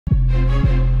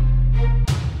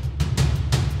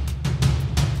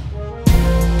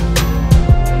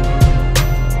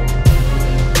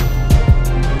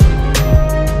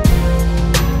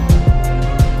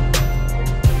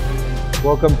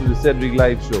Welcome to the Cedric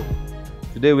Live Show.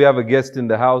 Today we have a guest in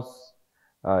the house.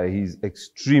 He's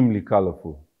extremely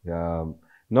colorful.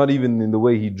 Not even in the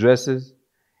way he dresses,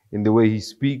 in the way he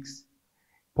speaks,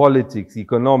 politics,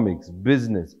 economics,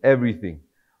 business, everything.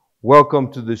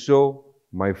 Welcome to the show,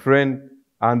 my friend,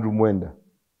 Andrew Mwenda.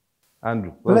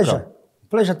 Andrew, welcome.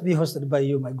 Pleasure to be hosted by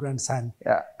you, my grandson,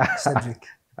 Cedric.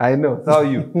 I know. How are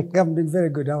you? I'm doing very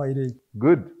good. How are you doing?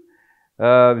 Good.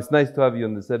 It's nice to have you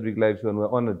on the Cedric Live Show, and we're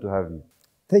honored to have you.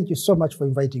 Thank you so much for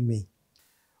inviting me.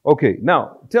 Okay,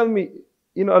 now tell me,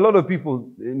 a lot of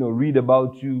people, read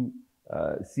about you,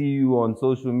 see you on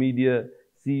social media,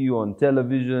 see you on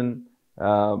television,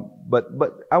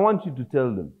 but I want you to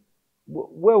tell them,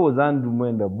 where was Andrew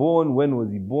Mwenda born? When was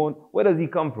he born? Where does he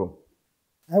come from?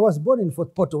 I was born in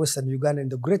Fort Portal, Western Uganda, in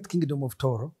the great kingdom of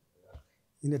Toro,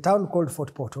 in a town called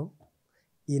Fort Portal,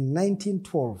 in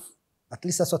 1912. At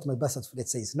least that's what my birth certificate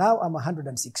says. Now I'm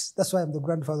 106. That's why I'm the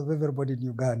grandfather of everybody in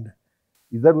Uganda.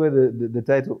 Is that where the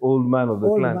title Old Man of the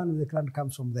Clan? Old Man of the Clan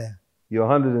comes from there. You're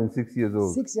 106 years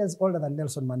old. 6 years older than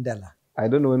Nelson Mandela. I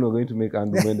don't know when we're going to make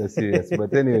Andrew Mwenda serious,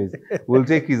 but anyways, we'll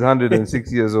take his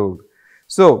 106 years old.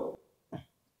 So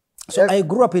I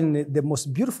grew up in the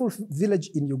most beautiful village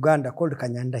in Uganda called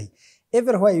Kanyandai.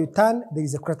 Everywhere you turn, there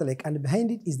is a crater lake, and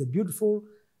behind it is the beautiful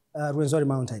Rwenzori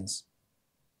Mountains.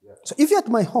 Yeah. So if you're at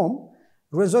my home,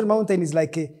 Rwenzori Mountain is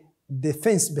like the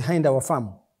fence behind our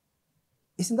farm.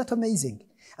 Isn't that amazing?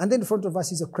 And then in front of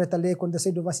us is a crater lake, on the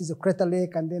side of us is a crater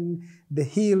lake, and then the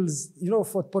hills,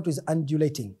 Fort Portal is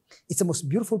undulating. It's the most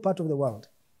beautiful part of the world.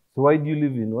 So why do you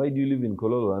live in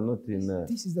Kololo and not in...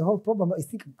 This is the whole problem. I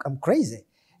think I'm crazy.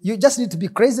 You just need to be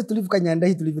crazy to live in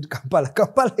Kanyandai, to live in Kampala.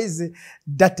 Kampala is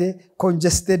dirty,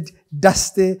 congested,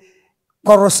 dusty,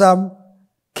 quarrelsome,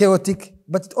 chaotic,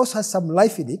 but it also has some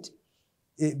life in it.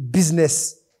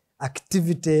 Business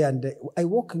activity, and I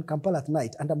walk in Kampala at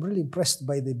night, and I'm really impressed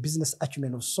by the business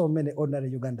acumen of so many ordinary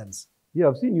Ugandans. Yeah,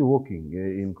 I've seen you walking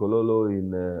in Kololo,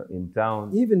 in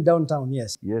town. Even downtown,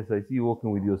 yes. Yes, I see you walking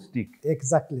with your stick.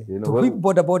 Exactly. To whip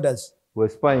borders. We're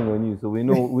spying on you, so we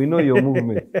know your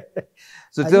movement.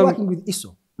 So Are you working with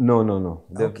ISO? No.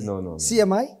 Okay. No.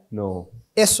 CMI? No.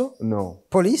 ESO? No.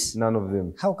 Police? None of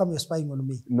them. How come you're spying on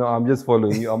me? No, I'm just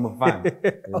following you. I'm a fan.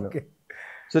 Okay.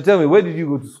 So tell me, where did you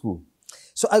go to school?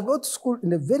 So I go to school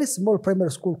in a very small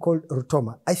primary school called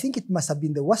Rutoma. I think it must have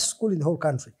been the worst school in the whole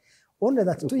country. Only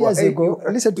that 2 years ago,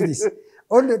 listen to this,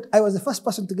 I was the first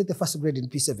person to get the first grade in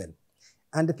P7.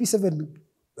 And the P7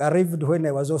 arrived when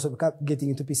I was also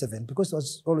getting into P7, because it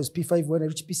was always P5. When I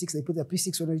reached P6, they put a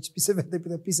P6. When I reached P7, they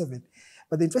put a P7.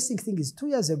 But the interesting thing is, 2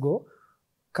 years ago,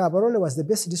 Kabarole was the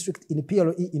best district in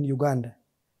PLOE in Uganda.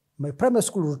 My primary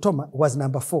school, Rutoma, was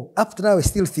number 4. Up to now, I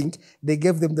still think they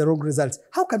gave them the wrong results.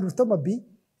 How can Rutoma be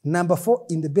number 4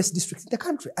 in the best district in the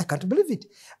country? I can't believe it.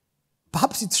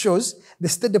 Perhaps it shows the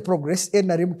steady progress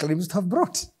NRM claims to have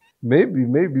brought.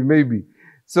 Maybe.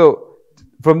 So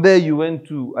from there you went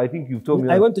to, I think you've told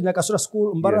me. I went to Nyakasura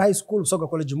School, Mbara High School, Soga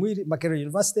College Mwiri, Makerere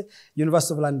University,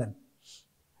 University of London.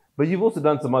 But you've also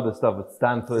done some other stuff at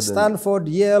Stanford. Stanford,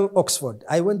 Yale, Oxford.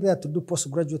 I went there to do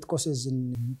postgraduate courses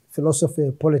in philosophy,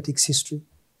 politics, history.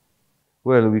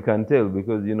 Well, we can tell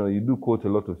because, you do quote a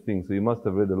lot of things, so you must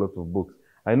have read a lot of books.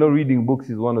 I know reading books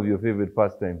is one of your favorite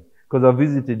pastimes because I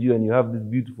visited you and you have this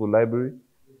beautiful library.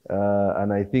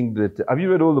 And I think that, have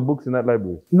you read all the books in that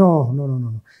library?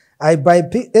 No. I buy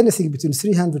anything between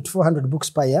 300 to 400 books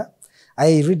per year.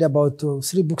 I read about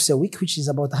 3 books a week, which is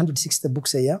about 160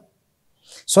 books a year.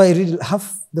 So I read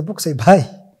half the books I buy.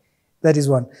 That is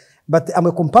one. But I'm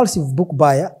a compulsive book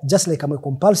buyer, just like I'm a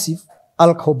compulsive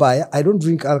alcohol buyer. I don't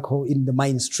drink alcohol in the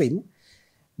mainstream,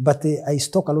 but I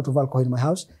stock a lot of alcohol in my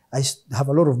house. I have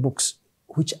a lot of books,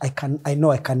 which I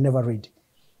know I can never read.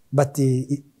 But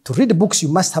to read books, you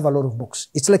must have a lot of books.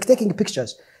 It's like taking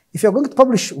pictures. If you're going to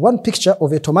publish one picture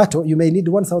of a tomato, you may need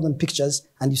 1,000 pictures,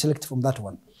 and you select from that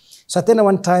one. So at any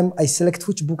one time, I select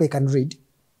which book I can read.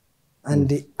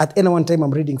 And at any one time, I'm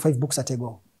reading 5 books at a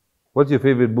go. What's your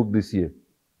favorite book this year?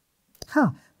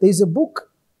 There is a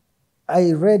book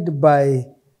I read by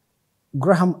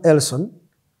Graham Elson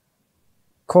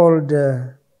called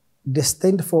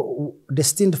Destined for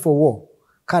War.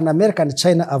 Can America and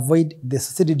China avoid the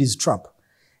Thucydides trap?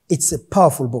 It's a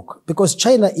powerful book because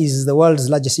China is the world's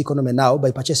largest economy now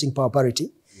by purchasing power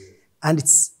parity. And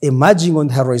it's emerging on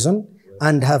the horizon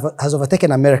and has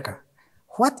overtaken America.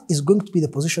 What is going to be the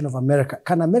position of America?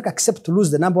 Can America accept to lose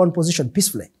the #1 position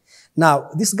peacefully? Now,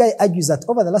 this guy argues that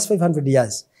over the last 500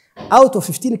 years, out of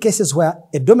 15 cases where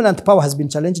a dominant power has been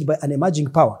challenged by an emerging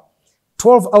power,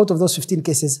 12 out of those 15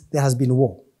 cases, there has been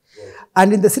war.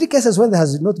 And in the 3 cases when there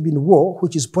has not been war,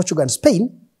 which is Portugal and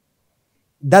Spain,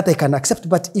 that I can accept.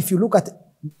 But if you look at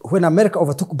when America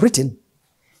overtook Britain,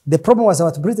 the problem was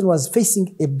that Britain was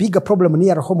facing a bigger problem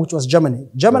near home, which was Germany.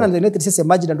 Germany and the United States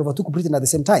emerged and overtook Britain at the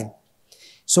same time.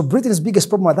 So Britain's biggest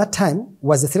problem at that time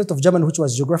was the threat of Germany, which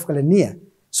was geographically near.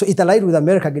 So it allied with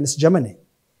America against Germany.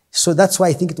 So that's why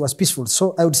I think it was peaceful.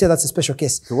 So I would say that's a special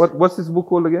case. So what's this book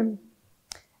called again?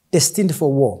 Destined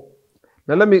for War.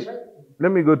 Now let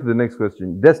me go to the next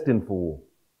question. Destined for War.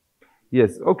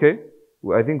 Yes, okay.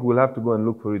 Well, I think we'll have to go and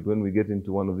look for it when we get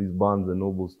into one of these Barnes and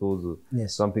Noble stores or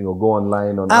something, or go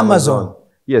online on Amazon.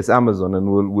 Yes, Amazon,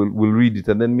 and we'll read it,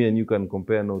 and then me and you can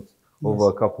compare notes over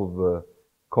a cup of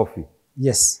coffee.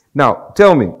 Yes. Now,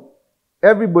 tell me,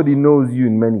 everybody knows you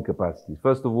in many capacities.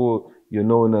 First of all, you're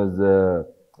known as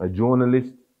a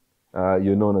journalist,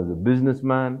 you're known as a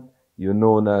businessman, you're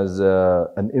known as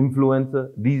an influencer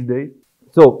these days.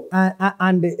 So,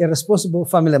 and a responsible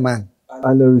family man.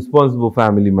 And a responsible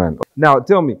family man. Now,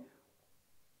 tell me,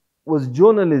 was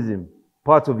journalism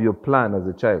part of your plan as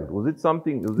a child? Was it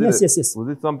something? Was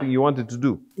it something you wanted to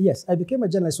do? Yes, I became a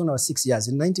journalist when I was 6 years.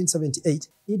 In 1978,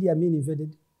 Idi Amin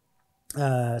invaded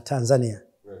Tanzania.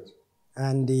 Right.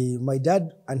 And my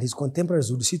dad and his contemporaries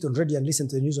would sit on radio and listen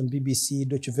to the news on BBC,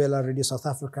 Deutsche Welle, Radio South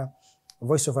Africa,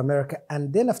 Voice of America.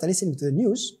 And then after listening to the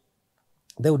news,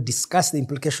 they would discuss the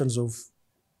implications of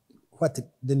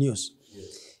the news.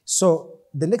 So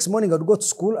the next morning I would go to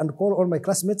school and call all my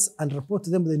classmates and report to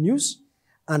them the news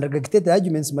and regurgitate the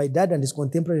arguments my dad and his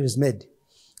contemporaries made.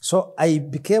 So I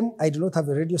did not have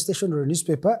a radio station or a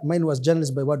newspaper. Mine was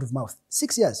journalism by word of mouth.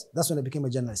 6 years, that's when I became a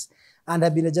journalist. And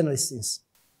I've been a journalist since.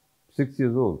 6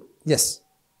 years old? Yes.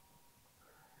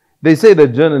 They say that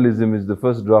journalism is the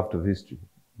first draft of history.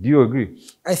 Do you agree?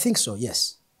 I think so,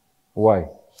 yes. Why?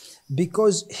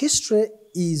 Because history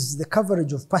is the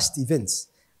coverage of past events.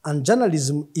 And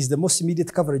journalism is the most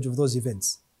immediate coverage of those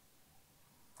events.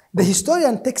 The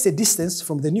historian takes a distance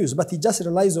from the news, but he just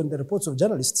relies on the reports of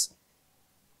journalists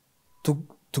to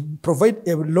provide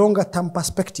a longer-term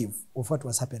perspective of what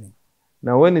was happening.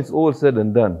 Now, when it's all said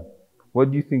and done, what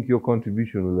do you think your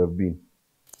contribution will have been?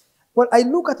 Well, I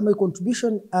look at my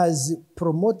contribution as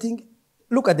promoting...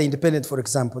 Look at The Independent, for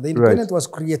example. The Independent was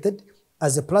created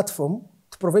as a platform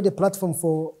to provide a platform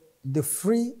for the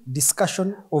free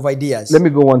discussion of ideas. Let me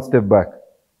go one step back.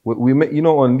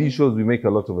 On these shows, we make a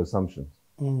lot of assumptions.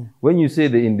 When you say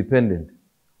The Independent,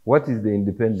 what is The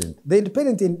Independent? The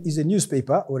Independent is a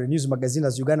newspaper or a news magazine,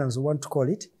 as Ugandans want to call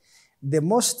it, the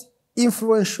most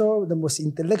influential, the most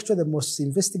intellectual, the most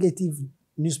investigative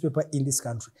newspaper in this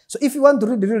country. So if you want to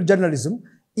read real journalism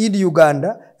in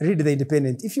Uganda, read The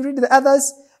Independent. If you read the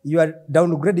others, you are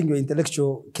downgrading your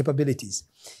intellectual capabilities.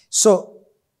 So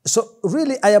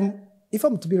really, if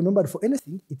I'm to be remembered for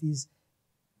anything, it is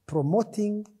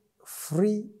promoting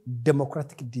free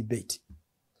democratic debate.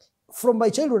 From my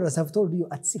childhood, as I've told you,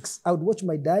 at 6, I would watch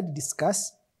my dad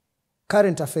discuss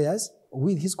current affairs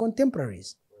with his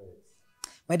contemporaries.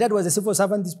 My dad was a civil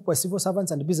servant, these people were civil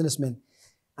servants and businessmen.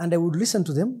 And I would listen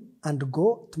to them and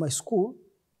go to my school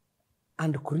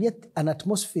and create an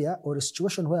atmosphere or a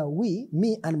situation where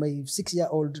me and my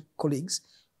 6-year-old colleagues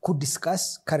could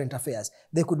discuss current affairs.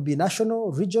 They could be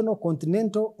national, regional,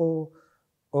 continental,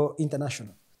 or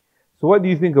international. So what do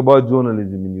you think about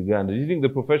journalism in Uganda? Do you think the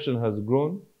profession has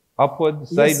grown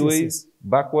upwards, sideways,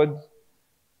 backwards?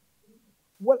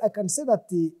 Well, I can say that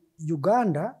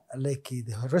Uganda, like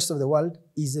the rest of the world,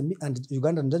 and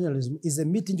Ugandan journalism is a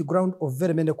meeting ground of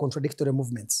very many contradictory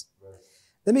movements. Right.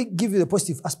 Let me give you the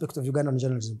positive aspect of Ugandan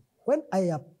journalism. When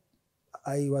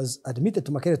I was admitted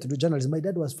to Makerere to do journalism, my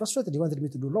dad was frustrated. He wanted me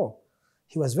to do law.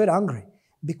 He was very angry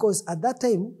because at that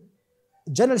time,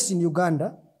 journalists in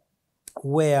Uganda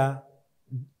were,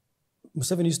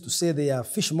 Museveni used to say they are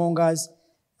fishmongers,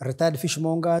 retired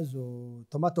fishmongers, or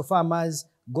tomato farmers,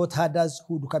 goat herders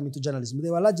who would come into journalism.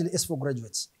 They were largely S4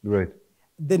 graduates. Right.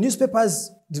 The newspapers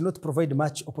did not provide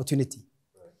much opportunity.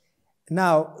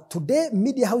 Now, today,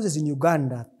 media houses in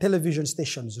Uganda, television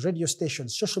stations, radio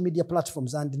stations, social media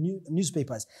platforms, and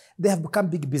newspapers, they have become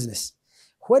big business.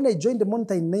 When I joined the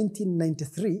Monitor in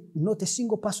 1993, not a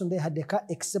single person there had a car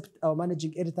except our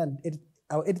managing editor and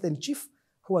our editor-in-chief,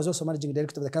 who was also managing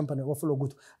director of the company, Wafula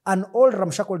Gutu, and all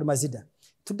ramshackled Mazida.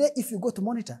 Today, if you go to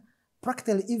Monitor,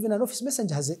 practically even an office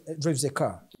messenger drives a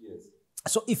car. Yes.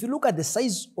 So if you look at the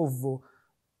size of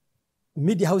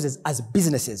media houses as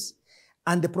businesses,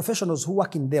 and the professionals who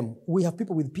work in them. We have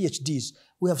people with PhDs.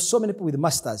 We have so many people with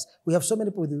masters. We have so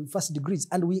many people with first degrees,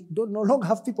 and we don't no longer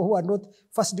have people who are not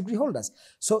first degree holders.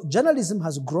 So journalism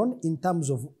has grown in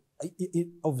terms of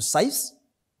size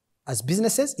as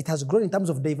businesses. It has grown in terms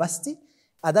of diversity.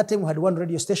 At that time, we had one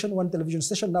radio station, one television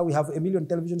station. Now we have 1 million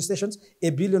television stations,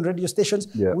 1 billion radio stations.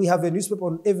 Yeah. We have a newspaper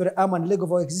on every arm and leg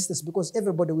of our existence because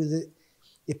everybody with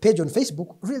a page on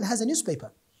Facebook really has a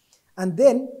newspaper. And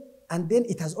then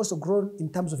it has also grown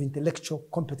in terms of intellectual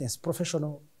competence,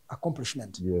 professional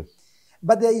accomplishment. Yes.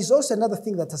 But there is also another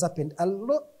thing that has happened.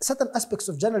 Certain aspects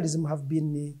of journalism have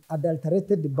been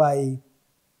adulterated by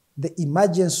the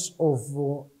emergence of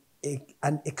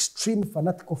an extreme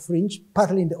fanatical fringe,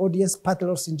 partly in the audience, partly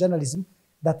also in journalism,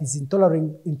 that is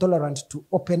intolerant to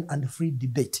open and free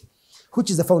debate, which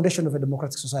is the foundation of a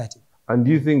democratic society. And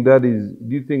do you think that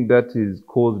is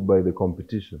caused by the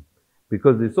competition?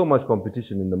 Because there's so much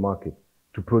competition in the market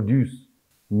to produce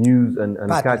news and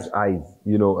catch eyes,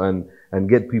 you know, and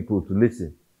get people to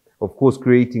listen. Of course,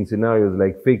 creating scenarios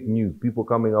like fake news, people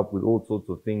coming up with all sorts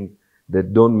of things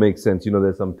that don't make sense. You know,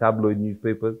 there's some tabloid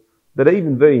newspapers that are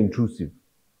even very intrusive,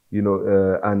 you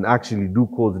know, and actually do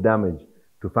cause damage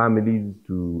to families,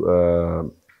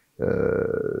 to,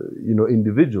 you know,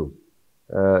 individuals.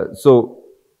 So,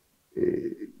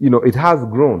 you know, it has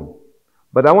grown.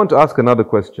 But I want to ask another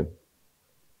question.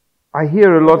 I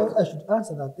hear a lot. I should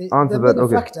answer that. There are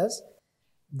many factors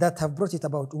that have brought it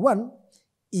about. One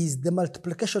is the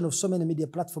multiplication of so many media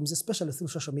platforms, especially through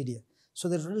social media. So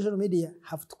the traditional media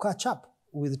have to catch up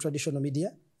with the traditional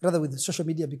media, rather with social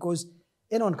media, because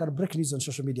anyone can break news on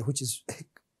social media, which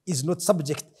is not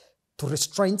subject to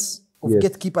restraints of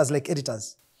gatekeepers like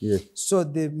editors. Yes. So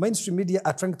the mainstream media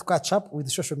are trying to catch up with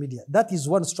social media. That is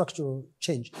one structural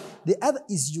change. The other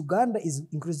is Uganda is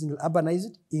increasingly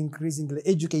urbanized, increasingly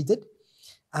educated,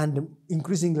 and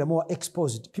increasingly more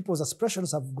exposed. People's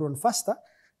aspirations have grown faster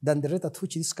than the rate at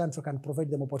which this country can provide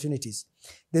them opportunities.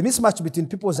 The mismatch between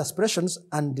people's aspirations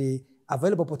and the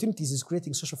available opportunities is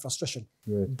creating social frustration.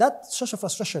 Yes. That social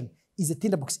frustration is a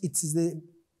tinderbox. It's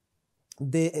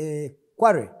the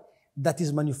quarry that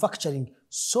is manufacturing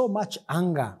so much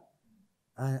anger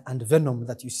and venom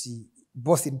that you see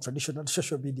both in traditional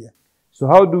social media. So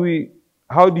how do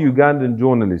Ugandan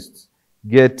journalists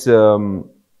get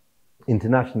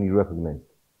internationally recognized?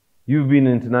 You've been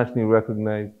internationally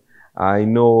recognized. I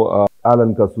know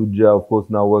Alan Kasuja, of course,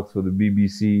 now works for the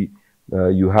BBC.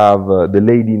 You have the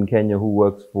lady in Kenya who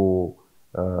works for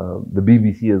the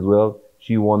BBC as well.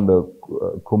 She won the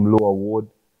Kumlo Award.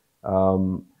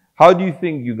 How do you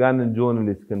think Ugandan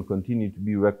journalists can continue to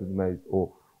be recognized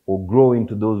or grow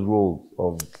into those roles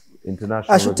of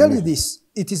international I should tell you this.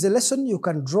 It is a lesson you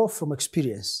can draw from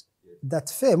experience, that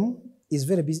fame is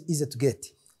very easy to get.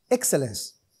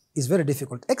 Excellence is very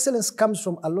difficult. Excellence comes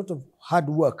from a lot of hard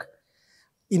work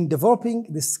in developing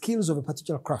the skills of a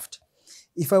particular craft.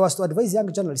 If I was to advise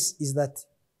young journalists, is that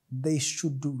they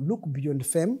should look beyond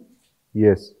fame.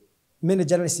 Yes. Many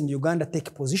journalists in Uganda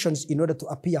take positions in order to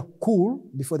appear cool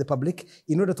before the public,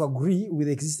 in order to agree with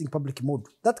the existing public mood.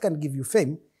 That can give you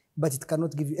fame, but it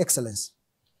cannot give you excellence.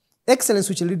 Excellence,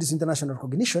 which leads to international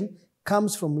recognition,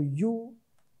 comes from you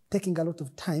taking a lot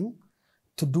of time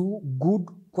to do good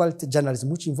quality journalism,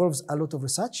 which involves a lot of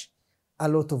research, a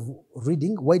lot of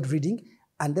reading, wide reading,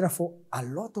 and therefore a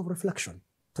lot of reflection,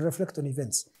 to reflect on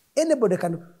events. Anybody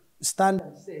can stand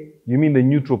and say... You mean the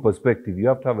neutral perspective? You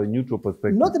have to have a neutral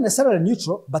perspective. Not necessarily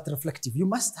neutral, but reflective. You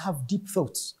must have deep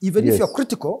thoughts. Even if you're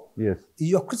critical,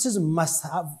 your criticism must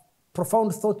have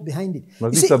profound thought behind it.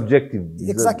 Must be subjective.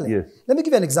 Exactly. Let me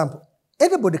give you an example.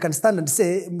 Anybody can stand and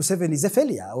say Museveni is a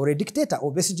failure, or a dictator,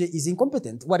 or Besigye is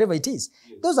incompetent, whatever it is.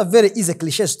 Those are very easy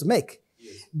cliches to make.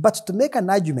 But to make an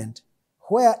argument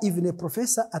where even a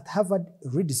professor at Harvard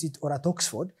reads it, or at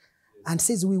Oxford, and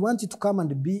says, we want you to come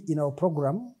and be in our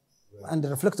program and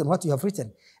reflect on what you have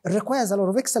written, it requires a lot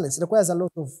of excellence. It requires a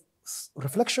lot of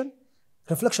reflection.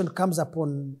 Reflection comes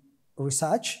upon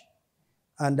research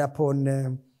and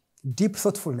upon deep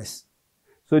thoughtfulness.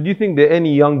 So do you think there are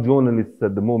any young journalists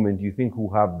at the moment you think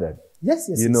who have that? Yes,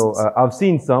 yes. You know, I've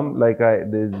seen some, like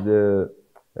there's the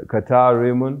Qatar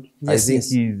Raymond. Yes, I think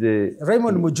he's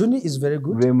Raymond Mujuni is very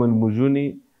good. Raymond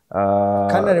Mujuni.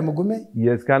 Kanare Mugume.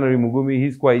 Yes, Kanare Mugume.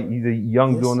 He's a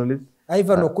young journalist.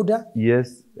 Ivan Okuda.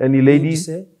 Yes. Any ladies?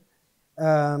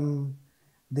 The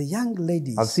young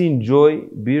ladies. I've seen Joy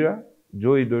Bira.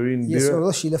 Joy Doreen Bira. Yes,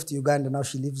 although she left Uganda, now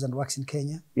she lives and works in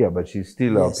Kenya. Yeah, but she's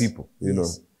still our people, you know.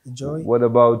 Joy. What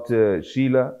about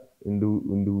Sheila?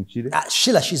 Uchide?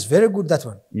 Sheila, she's very good, that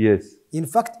one. Yes. In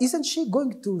fact, isn't she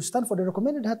going to Stanford? They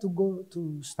recommended her to go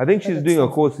to I think she's doing a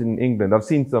course in England. I've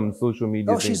seen some social media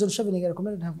things. She's on chevening. I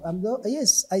recommended her.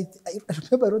 Yes, I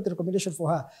remember I wrote the recommendation for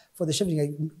her for the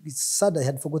chevening. It's sad I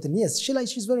had forgotten. Yes, Sheila,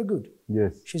 she's very good.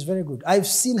 Yes. She's very good. I've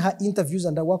seen her interviews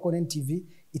and her work on NTV.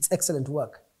 It's excellent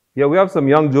work. Yeah, we have some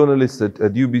young journalists at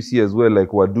UBC as well, like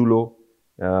Wadulo.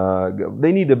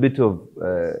 They need a bit of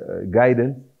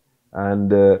guidance. And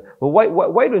but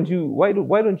why don't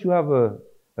you have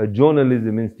a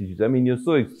journalism institute? I mean, you're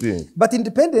so experienced. But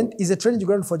Independent is a training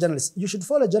ground for journalists. You should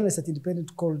follow a journalist at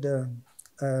Independent called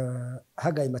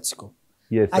Hagai Matsiko.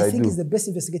 Yes, I think he's the best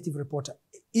investigative reporter.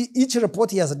 Each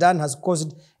report he has done has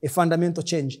caused a fundamental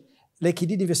change. Like he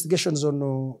did investigations on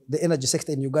the energy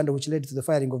sector in Uganda, which led to the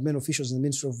firing of many officials in the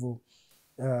Ministry of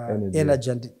Energy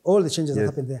and all the changes that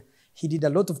happened there. He did a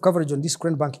lot of coverage on this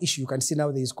Grand Bank issue. You can see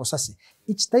now there is Kosasi.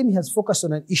 Each time he has focused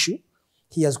on an issue,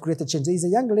 he has created change. There is a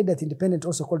young lady at Independent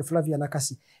also called Flavia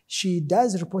Nakasi. She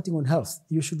does reporting on health.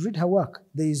 You should read her work.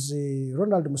 There is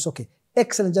Ronald Musoke,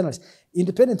 excellent journalist.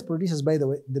 Independent produces, by the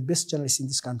way, the best journalists in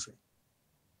this country.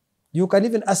 You can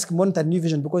even ask Monitor New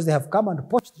Vision because they have come and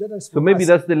poached journalists. So maybe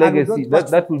that's the legacy.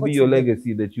 That will be your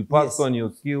legacy, that you pass on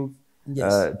your skills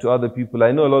to other people.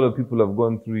 I know a lot of people have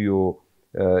gone through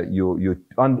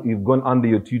you've gone under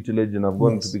your tutelage and have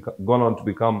gone on to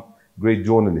become great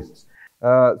journalists.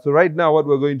 So right now what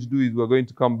we're going to do is we're going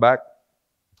to come back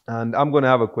and I'm going to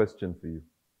have a question for you.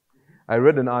 I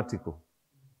read an article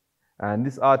and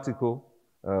this article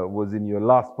was in your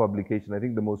last publication, I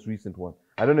think the most recent one.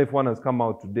 I don't know if one has come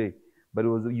out today, but it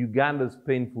was Uganda's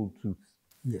Painful Truths.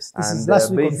 Yes, this is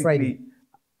last week on Friday.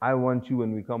 I want you,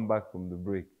 when we come back from the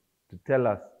break, to tell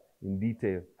us in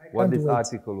detail what this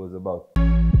article was about.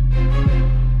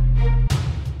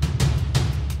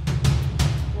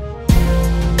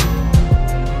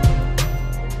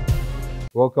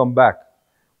 Welcome back.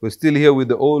 We're still here with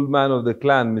the old man of the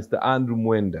clan, Mr. Andrew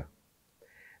Mwenda.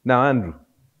 Now, Andrew,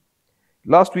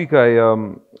 last week I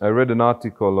read an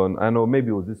article on, I know maybe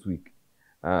it was this week,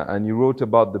 and you wrote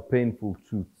about the painful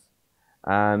truths.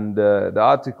 And the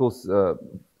article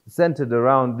centered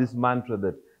around this mantra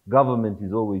that government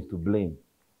is always to blame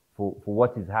for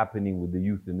what is happening with the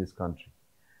youth in this country.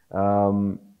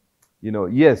 You know,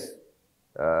 yes,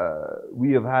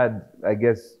 we have had, I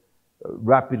guess,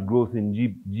 rapid growth in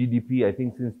GDP, I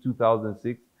think since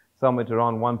 2006, somewhere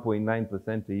around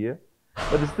 1.9% a year,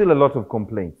 but there's still a lot of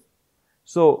complaints.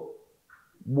 So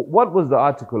what was the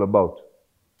article about?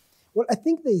 Well, I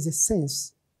think there is a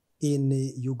sense in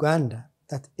Uganda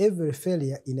that every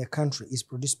failure in a country is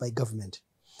produced by government.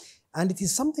 And it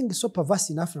is something so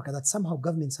perverse in Africa that somehow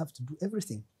governments have to do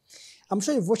everything. I'm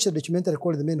sure you've watched the documentary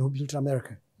called The Men Who Built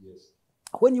America. Yes.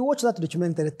 When you watch that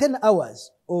documentary, 10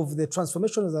 hours of the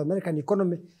transformation of the American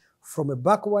economy from a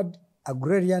backward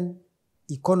agrarian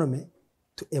economy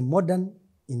to a modern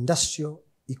industrial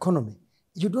economy,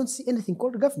 you don't see anything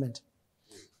called government.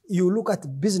 You look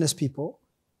at business people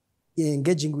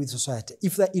engaging with society.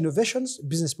 If there are innovations,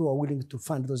 business people are willing to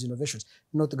fund those innovations,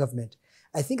 not the government.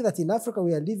 I think that in Africa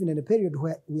we are living in a period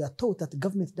where we are taught that the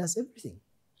government does everything.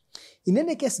 In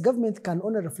any case, government can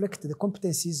only reflect the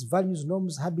competencies, values,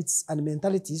 norms, habits, and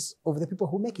mentalities of the people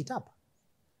who make it up,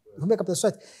 who make up the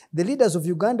society. The leaders of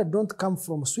Uganda don't come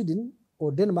from Sweden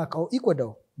or Denmark or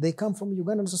Ecuador. They come from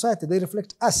Ugandan society. They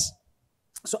reflect us.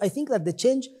 So I think that the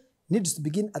change needs to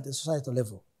begin at the societal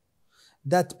level.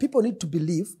 That people need to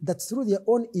believe that through their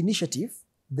own initiative,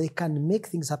 they can make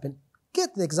things happen.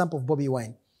 Get the example of Bobi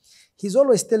Wine. He's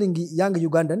always telling young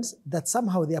Ugandans that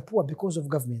somehow they are poor because of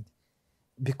government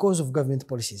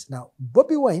policies. Now,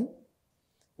 Bobi Wine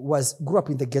grew up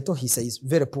in the ghetto, he says,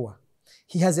 very poor.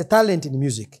 He has a talent in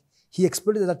music. He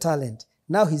exploited that talent.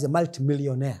 Now he's a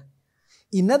multi-millionaire.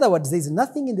 In other words, there is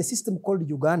nothing in the system called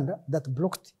Uganda that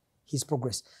blocked his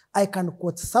progress. I can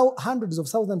quote hundreds of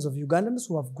thousands of Ugandans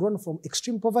who have grown from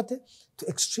extreme poverty to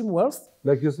extreme wealth.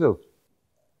 Like yourself?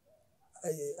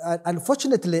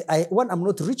 Unfortunately, one, I'm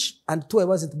not rich, and two, I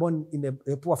wasn't born in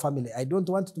a poor family. I don't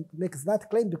want to make that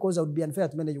claim because I would be unfair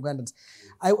to many Ugandans.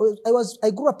 I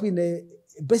grew up in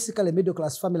basically a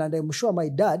middle-class family, and I'm sure my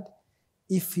dad,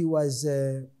 if he was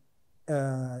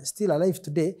still alive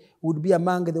today, would be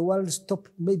among the world's top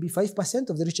maybe 5%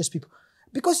 of the richest people.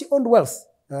 Because he owned wealth,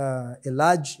 a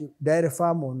large dairy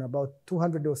farm on about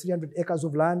 200 or 300 acres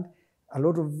of land, a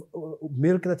lot of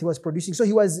milk that he was producing. So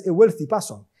he was a wealthy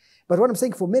person. But what I'm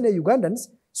saying, for many Ugandans,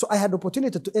 so I had the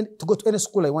opportunity to go to any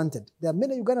school I wanted. There are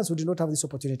many Ugandans who did not have this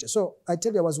opportunity. So I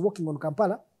tell you, I was walking on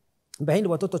Kampala, behind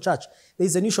Watoto Church. There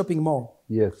is a new shopping mall.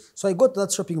 Yes. So I got to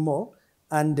that shopping mall,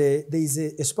 and there is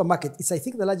a supermarket. It's, I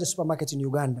think, the largest supermarket in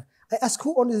Uganda. I ask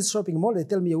who owns this shopping mall. They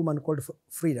tell me a woman called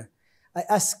Frida. I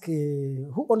ask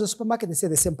who owns the supermarket. They say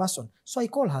the same person. So I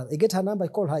call her. I get her number. I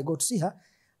call her. I go to see her.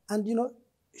 And, you know,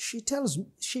 she tells me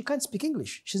she can't speak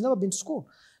English. She's never been to school.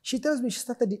 She tells me she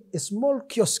started a small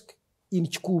kiosk in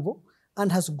Chikubo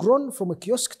and has grown from a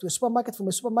kiosk to a supermarket, from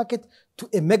a supermarket to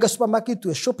a mega supermarket to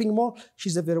a shopping mall.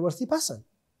 She's a very wealthy person.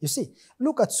 You see,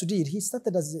 look at Sudhir. He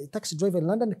started as a taxi driver in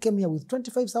London, came here with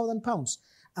 £25,000,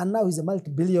 and now he's a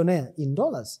multi-billionaire in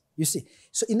dollars. You see,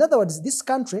 so in other words, this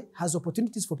country has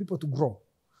opportunities for people to grow.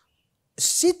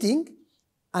 Sitting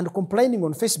and complaining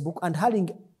on Facebook and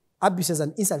hurling abuses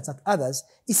and insults at others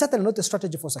is certainly not a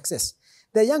strategy for success.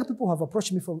 There are young people who have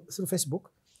approached me through Facebook.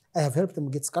 I have helped them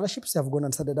get scholarships. They have gone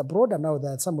and studied abroad, and now they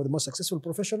are some of the most successful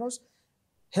professionals.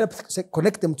 Helped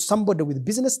connect them to somebody with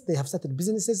business. They have started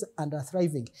businesses and are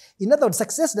thriving. In other words,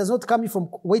 success does not come from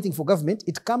waiting for government.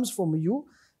 It comes from you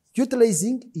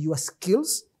utilizing your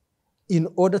skills in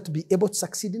order to be able to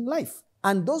succeed in life.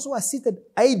 And those who are seated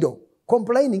idle,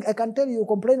 complaining, I can tell you,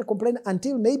 complain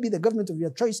until maybe the government of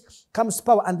your choice comes to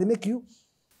power and they make you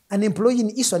an employee in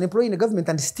ISO, an employee in the government,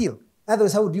 and steal.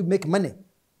 Otherwise, how would you make money?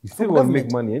 You still won't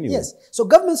make money anyway. Yes. So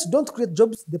governments don't create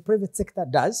jobs, the private sector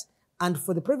does. And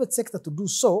for the private sector to do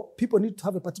so, people need to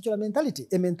have a particular mentality,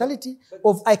 a mentality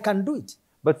of I can do it.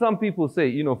 But some people say,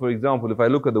 you know, for example, if I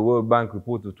look at the World Bank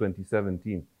report of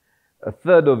 2017, a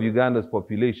third of Uganda's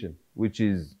population, which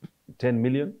is 10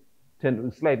 million,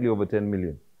 slightly over 10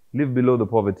 million, live below the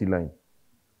poverty line.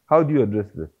 How do you address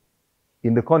this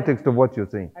in the context of what you're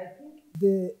saying? I think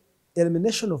the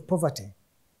elimination of poverty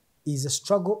is a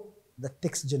struggle that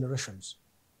takes generations.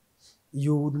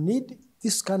 You would need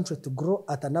this country to grow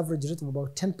at an average rate of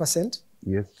about 10%.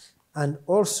 Yes. And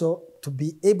also to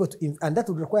be able to, and that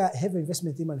would require heavy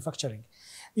investment in manufacturing.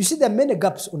 You see, there are many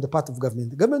gaps on the part of government.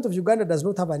 The government of Uganda does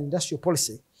not have an industrial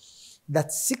policy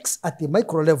that seeks at the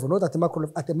micro level, not at the macro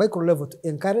level, at the micro level to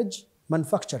encourage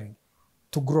manufacturing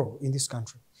to grow in this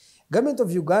country. Government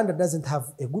of Uganda doesn't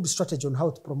have a good strategy on how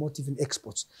to promote even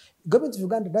exports. Government of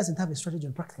Uganda doesn't have a strategy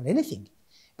on practically anything.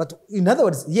 But in other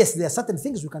words, yes, there are certain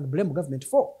things we can blame government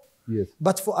for. Yes.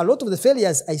 But for a lot of the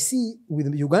failures I see with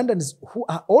Ugandans who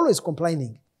are always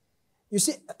complaining. You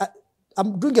see,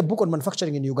 I'm doing a book on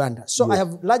manufacturing in Uganda. So yes. I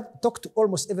have talked to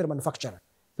almost every manufacturer.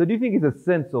 So do you think it's a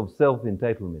sense of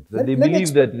self-entitlement? That they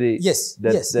believe that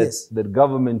that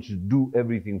government should do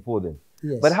everything for them?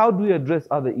 Yes. But how do we address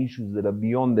other issues that are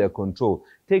beyond their control?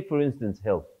 Take, for instance,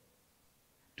 health.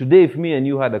 Today, if me and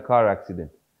you had a car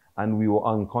accident and we were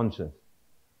unconscious,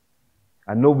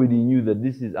 and nobody knew that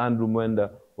this is Andrew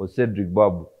Mwenda or Cedric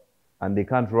Babu, and they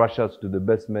can't rush us to the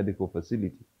best medical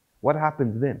facility, what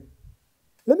happens then?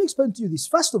 Let me explain to you this.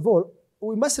 First of all,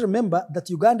 we must remember that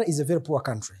Uganda is a very poor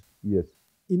country. Yes.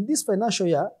 In this financial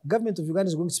year, government of Uganda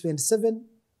is going to spend $7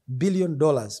 billion.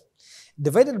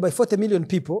 Divided by 40 million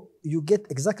people, you get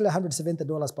exactly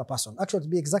 $170 per person. Actually, to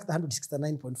be exact,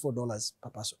 $169.4 per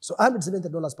person. So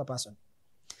 $170 per person.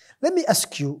 Let me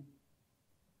ask you,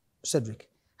 Cedric,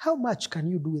 how much can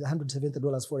you do with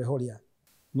 $170 for a whole year?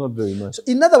 Not very much. So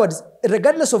in other words,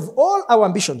 regardless of all our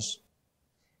ambitions,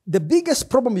 the biggest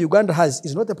problem Uganda has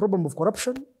is not a problem of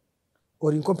corruption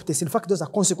or incompetence. In fact, those are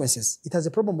consequences. It has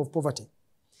a problem of poverty.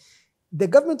 The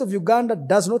government of Uganda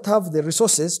does not have the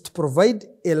resources to provide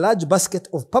a large basket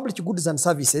of public goods and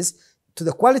services to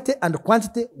the quality and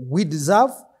quantity we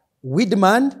deserve, we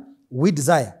demand, we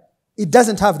desire. It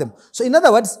doesn't have them. So in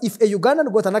other words, if a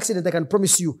Ugandan got an accident, I can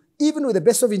promise you, even with the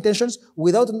best of intentions,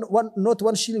 without not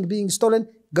one shilling being stolen,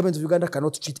 government of Uganda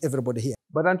cannot treat everybody here.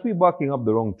 But aren't we barking up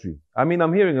the wrong tree? I mean,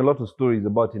 I'm hearing a lot of stories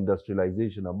about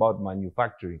industrialization, about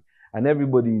manufacturing, and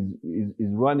everybody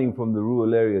is running from the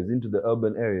rural areas into the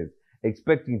urban areas,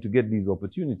 expecting to get these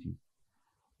opportunities.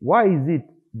 Why is it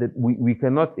that we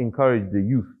cannot encourage the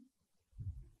youth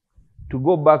to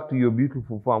go back to your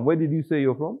beautiful farm? Where did you say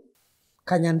you're from?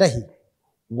 Kanyandahi.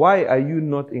 Why are you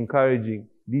not encouraging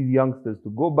these youngsters to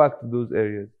go back to those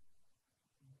areas?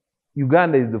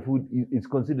 Uganda is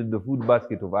considered the food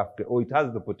basket of Africa, or it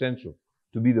has the potential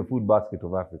to be the food basket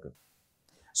of Africa.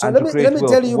 So let me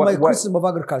tell you my criticism of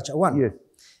agriculture. One, yes.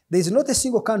 There is not a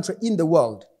single country in the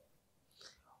world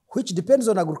which depends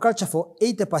on agriculture for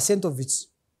 80% of its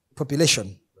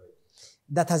population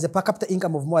that has a per capita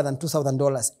income of more than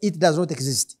 $2,000. It does not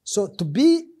exist. So to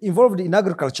be involved in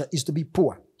agriculture is to be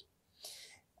poor.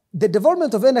 The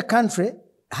development of any country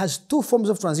has two forms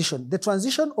of transition. The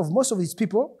transition of most of its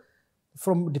people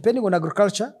from depending on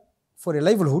agriculture for a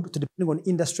livelihood to depending on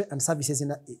industry and services.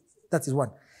 That is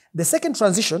one. The second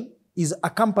transition is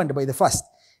accompanied by the first,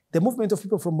 the movement of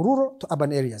people from rural to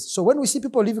urban areas. So when we see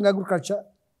people leaving agriculture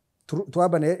to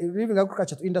urban, leaving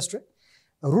agriculture to industry,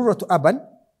 rural to urban,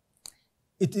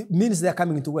 it means they are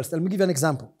coming into wealth. Let me give you an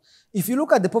example. If you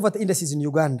look at the poverty indices in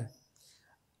Uganda,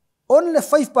 only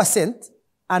 5%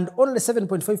 and only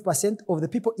 7.5% of the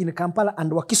people in Kampala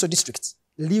and Wakiso districts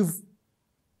live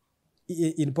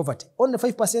in poverty. Only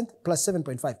 5% plus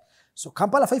 7.5. So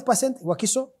Kampala 5%,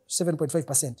 Wakiso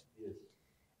 7.5%. Yes.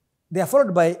 They are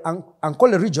followed by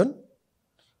Ankole region,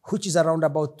 which is around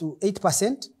about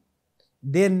 8%.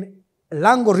 Then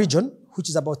Lango region, which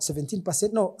is about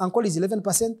 17%. No, Ankole is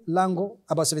 11%, Lango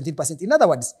about 17%. In other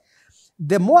words,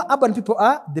 the more urban people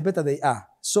are, the better they are.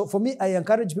 So for me, I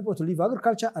encourage people to leave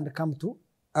agriculture and come to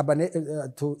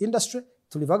urban, to industry,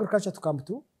 to leave agriculture to come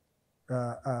to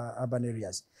urban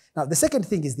areas. Now, the second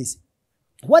thing is this.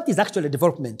 What is actually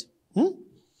development?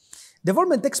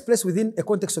 Development takes place within a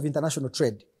context of international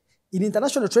trade. In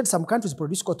international trade, some countries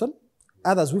produce cotton,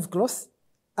 others weave cloth,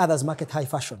 others market high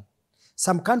fashion.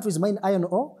 Some countries mine iron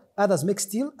ore, others make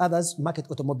steel, others market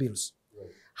automobiles. Right.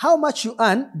 How much you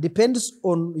earn depends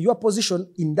on your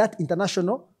position in that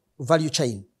international value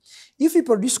chain. If you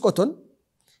produce cotton,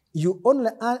 you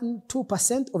only earn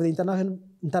 2% of the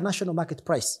international market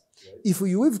price. Right. If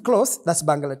you weave cloth, that's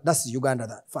Bangladesh, that's Uganda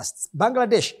that first.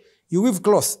 Bangladesh, you weave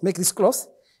cloth, make this cloth,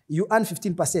 you earn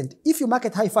 15%. If you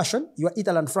market high fashion, you are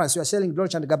Italy and France, you are selling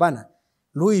Dolce & Gabbana,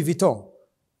 Louis Vuitton,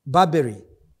 Burberry,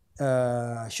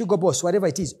 Hugo Boss, whatever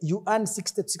it is, you earn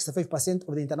 60 to 65%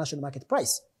 of the international market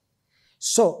price.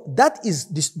 So that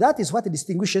is what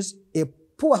distinguishes a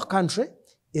poor country,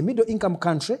 a middle-income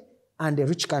country, and a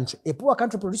rich country. A poor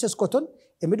country produces cotton,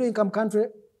 a middle-income country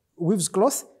weaves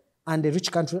cloth, and a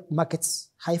rich country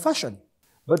markets high fashion.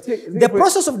 But the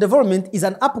process of development is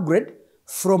an upgrade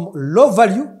from low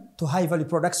value to high value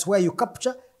products where you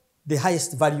capture the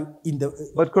highest value in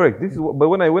the... But correct. This is, but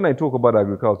when I talk about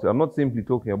agriculture, I'm not simply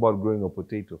talking about growing a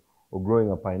potato or growing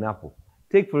a pineapple.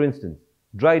 Take, for instance,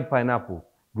 dried pineapple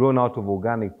grown out of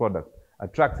organic products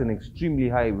attracts an extremely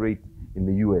high rate in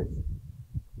the US.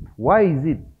 Why is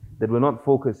it that we're not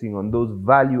focusing on those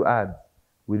value adds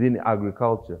within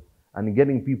agriculture and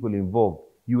getting people involved?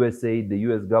 USAID, the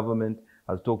US government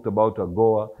has talked about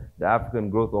AGOA, the African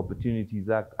Growth Opportunities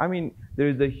Act. I mean, there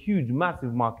is a huge,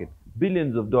 massive market,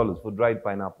 billions of dollars for dried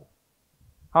pineapple.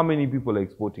 How many people are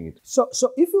exporting it? So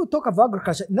if you talk of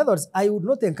agriculture, in other words, I would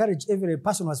not encourage every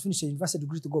person who has finished a university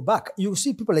degree to go back. You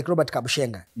see people like Robert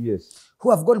Kabushenga, yes,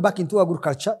 who have gone back into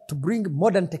agriculture to bring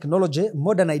modern technology,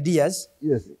 modern ideas,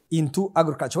 yes, into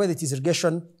agriculture, whether it is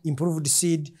irrigation, improved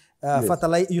seed,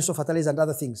 yes, use of fertilizer and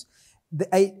other things.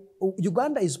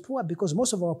 Uganda is poor because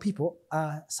most of our people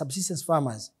are subsistence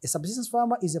farmers. A subsistence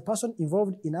farmer is a person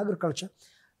involved in agriculture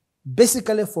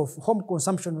basically for home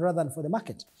consumption rather than for the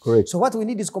market. Correct. So what we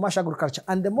need is commercial agriculture.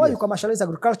 And the more you commercialize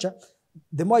agriculture,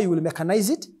 the more you will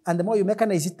mechanize it. And the more you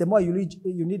mechanize it, the more you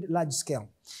need large scale.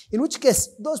 In which case,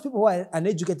 those people who are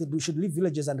uneducated should leave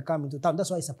villages and come into town. That's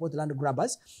why I support land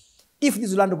grabbers. If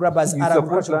these land grabbers are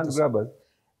agricultural... land grabbers?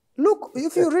 Look,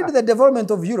 if you read the development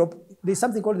of Europe, there's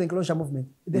something called the enclosure movement.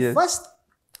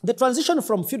 The transition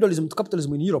from feudalism to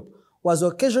capitalism in Europe was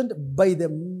occasioned by the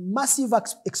massive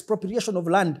expropriation of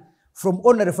land from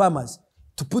ordinary farmers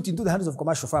to put into the hands of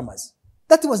commercial farmers.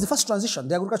 That was the first transition,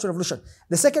 the agricultural revolution.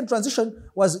 The second transition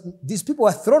was these people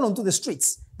were thrown onto the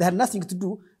streets. They had nothing to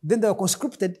do. Then they were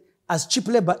conscripted as cheap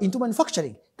labor into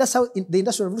manufacturing. That's how the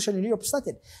industrial revolution in Europe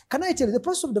started. Can I tell you, the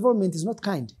process of development is not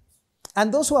kind.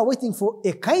 And those who are waiting for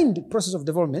a kind process of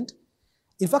development,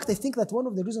 in fact, I think that one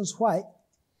of the reasons why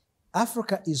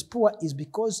Africa is poor is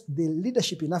because the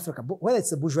leadership in Africa, whether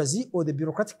it's the bourgeoisie or the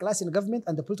bureaucratic class in government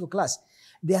and the political class,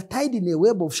 they are tied in a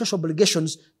web of social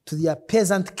obligations to their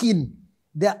peasant kin.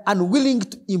 They are unwilling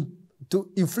to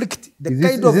inflict the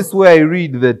kind of... Is this where I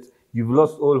read that you've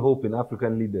lost all hope in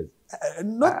African leaders?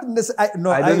 Not necessarily.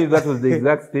 No, I don't know if that was the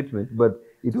exact statement, but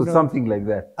it was something like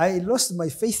that. I lost my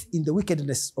faith in the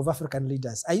wickedness of African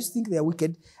leaders. I used to think they are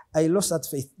wicked. I lost that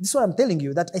faith. This is what I'm telling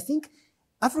you, that I think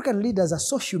African leaders are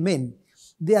so humane.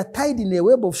 They are tied in a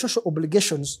web of social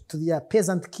obligations to their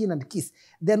peasant kin and kith.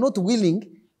 They are not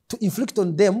willing to inflict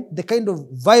on them the kind of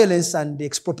violence and the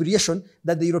expropriation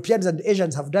that the Europeans and the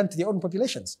Asians have done to their own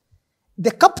populations.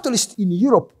 The capitalist in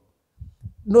Europe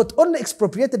not only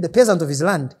expropriated the peasant of his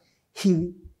land,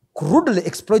 he crudely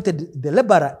exploited the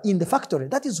laborer in the factory.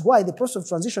 That is why the process of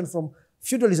transition from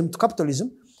feudalism to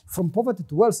capitalism, from poverty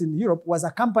to wealth in Europe, was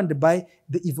accompanied by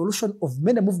the evolution of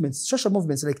many movements, social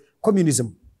movements like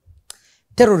communism,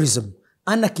 terrorism,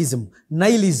 anarchism,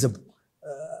 nihilism,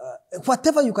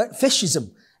 whatever you can,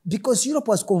 fascism, because Europe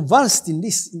was convulsed in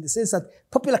this, in the sense that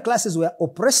popular classes were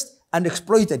oppressed and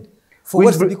exploited for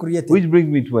wealth to be created. Which brings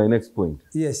me to my next point.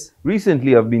 Yes.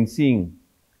 Recently, I've been seeing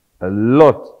a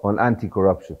lot on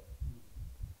anti-corruption.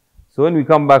 So when we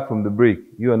come back from the break,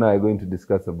 you and I are going to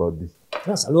discuss about this.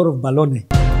 That's a lot of baloney.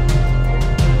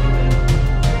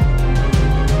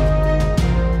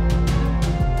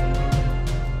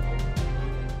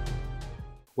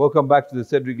 Welcome back to the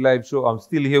Cedric Live Show. I'm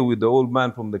still here with the old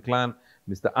man from the clan,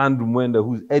 Mr. Andrew Mwenda,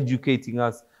 who's educating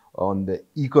us on the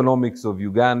economics of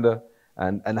Uganda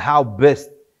and how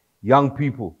best young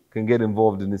people can get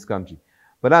involved in this country.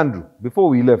 But Andrew, before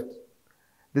we left,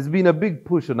 there's been a big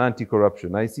push on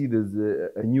anti-corruption. I see there's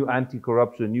a new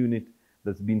anti-corruption unit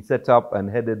that's been set up and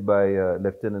headed by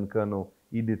Lieutenant Colonel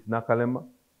Edith Nakalema.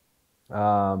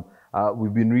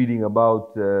 We've been reading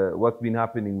about what's been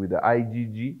happening with the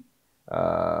IGG.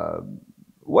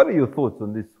 What are your thoughts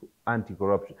on this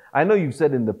anti-corruption? I know you've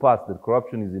said in the past that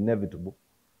corruption is inevitable,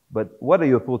 but what are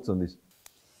your thoughts on this?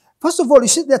 First of all, you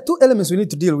see, there are two elements we need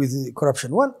to deal with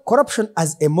corruption. One, corruption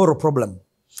as a moral problem.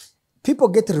 People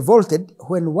get revolted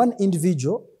when one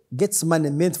individual gets money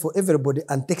meant for everybody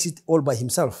and takes it all by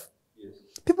himself. Yes.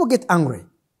 People get angry.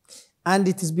 And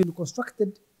it has been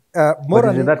constructed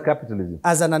morally. But is that capitalism?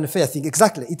 As an unfair thing.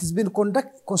 Exactly. It has been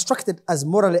constructed as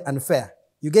morally unfair.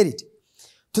 You get it?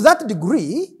 To that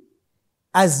degree,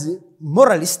 as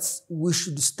moralists, we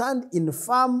should stand in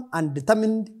firm and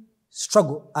determined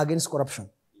struggle against corruption.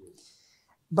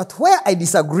 But where I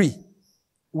disagree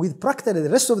with practically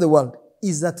the rest of the world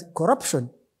is that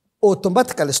corruption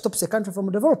automatically stops a country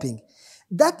from developing.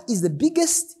 That is the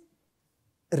biggest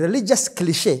religious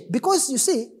cliche. Because you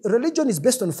see, religion is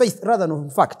based on faith rather than on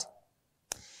fact.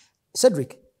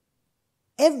 Cedric,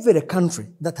 every country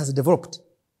that has developed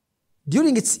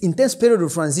during its intense period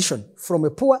of transition from a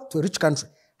poor to a rich country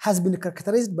has been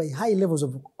characterized by high levels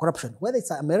of corruption, whether it's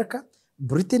America,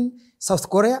 Britain, South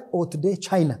Korea, or today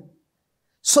China.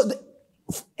 So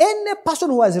any person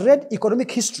who has read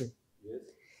economic history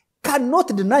cannot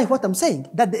deny what I'm saying,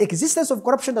 that the existence of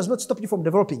corruption does not stop you from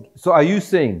developing. So are you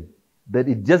saying that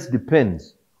it just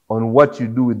depends on what you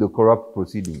do with the corrupt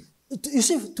proceedings? You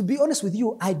see, to be honest with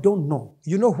you, I don't know.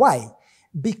 You know why?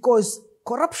 Because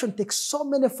corruption takes so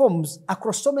many forms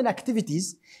across so many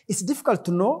activities, it's difficult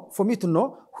to know, for me to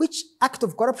know, which act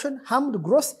of corruption harmed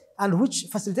growth and which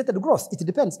facilitated growth. It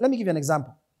depends. Let me give you an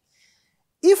example.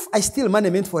 If I steal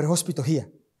money meant for a hospital here,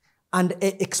 and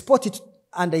I export it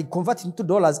and I convert it into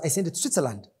dollars, I send it to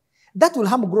Switzerland, that will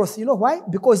harm growth. You know why?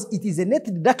 Because it is a net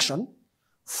deduction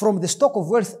from the stock of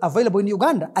wealth available in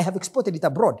Uganda. I have exported it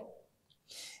abroad.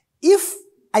 If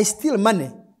I steal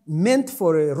money meant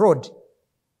for a road,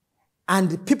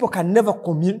 and people can never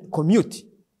commute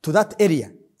to that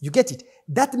area, you get it?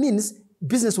 That means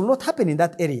business will not happen in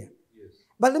that area. Yes.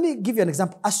 But let me give you an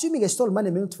example. Assuming I stole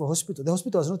money meant for a hospital, the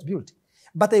hospital was not built.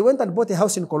 But I went and bought a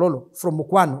house in Kololo from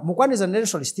Mukwano. Mukwano is a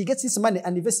nationalist. He gets his money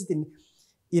and invests it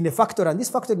in a factory. And this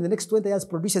factory in the next 20 years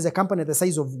produces a company the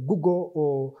size of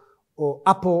Google or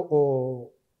Apple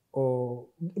or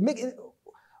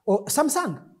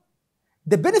Samsung.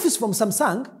 The benefits from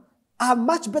Samsung are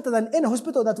much better than any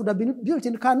hospital that would have been built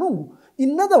in Kanungu.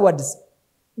 In other words,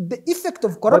 the effect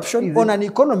of corruption on an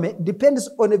economy depends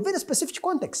on a very specific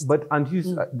context. But aren't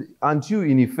you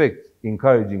in effect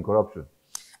encouraging corruption?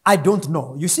 I don't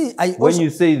know. You see, when you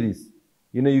say this,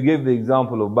 you know, you gave the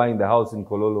example of buying the house in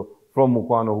Kololo from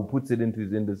Mukwano, who puts it into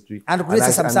his industry and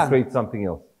creates something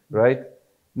else, right?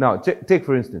 Now, take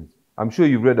for instance, I'm sure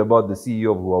you've read about the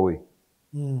CEO of Huawei.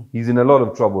 He's in a lot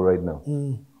of trouble right now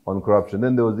on corruption.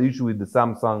 Then there was the issue with the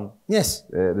Samsung,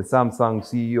 the Samsung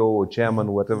CEO or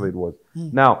chairman, whatever it was.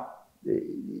 Now,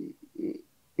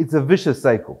 it's a vicious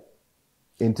cycle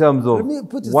in terms of. Let me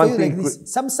put it like this: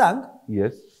 Samsung,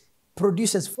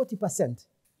 produces 40%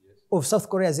 of South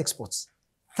Korea's exports,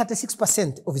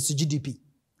 36% of its GDP.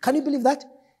 Can you believe that?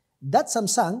 That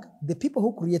Samsung, the people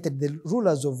who created the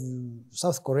rulers of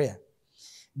South Korea,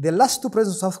 the last two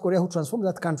presidents of South Korea who transformed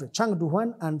that country, Chang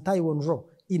Do-hwan and Taiwan Ro,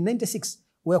 in 96,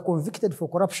 were convicted for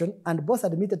corruption and both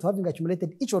admitted to having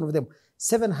accumulated, each one of them,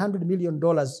 $700 million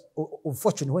of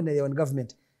fortune when they were in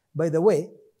government. By the way,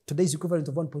 today's equivalent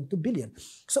of 1.2 billion.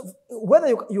 So whether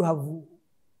you have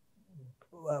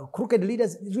crooked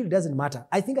leaders, it really doesn't matter.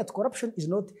 I think that corruption is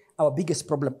not our biggest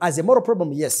problem. As a moral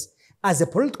problem, yes. As a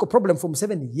political problem from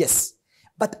 7, yes.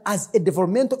 But as a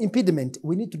developmental impediment,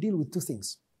 we need to deal with two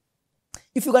things.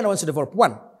 If Uganda wants to develop,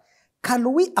 one,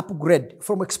 can we upgrade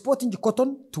from exporting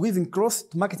cotton to weaving cloth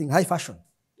to marketing high fashion?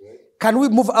 Can we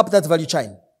move up that value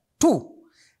chain? Two,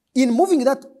 in moving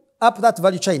up that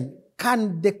value chain,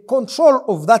 can the control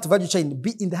of that value chain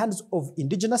be in the hands of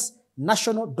indigenous,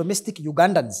 national, domestic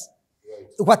Ugandans?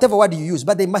 Whatever word you use,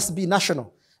 but they must be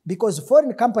national. Because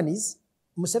foreign companies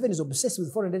Museveni is obsessed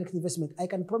with foreign direct investment. I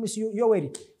can promise you, you're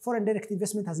worried. Foreign direct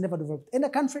investment has never developed any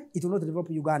country. It will not develop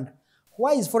Uganda.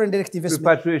 Why is foreign direct investment?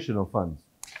 Repatriation of funds.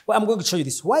 Well, I'm going to show you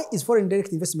this. Why is foreign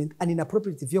direct investment an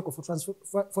inappropriate vehicle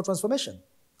for transformation?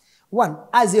 One,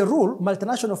 as a rule,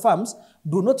 multinational firms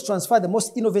do not transfer the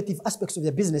most innovative aspects of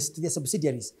their business to their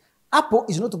subsidiaries. Apple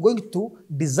is not going to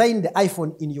design the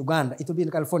iPhone in Uganda. It will be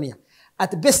in California.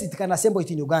 At best, it can assemble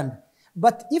it in Uganda.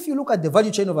 But if you look at the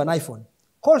value chain of an iPhone,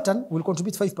 Colton will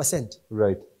contribute 5%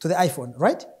 to the iPhone,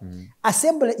 right?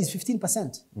 Assembly is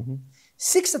 15%.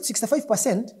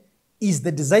 65% is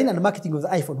the design and marketing of the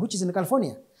iPhone, which is in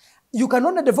California. You can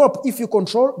only develop if you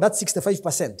control that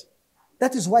 65%.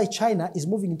 That is why China is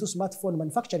moving into smartphone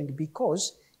manufacturing,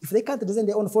 because if they can't design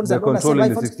their own phones and own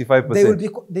controlling iPhones, the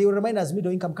 65%. they will remain as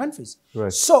middle-income countries.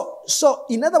 Right. So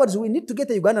in other words, we need to get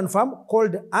a Ugandan firm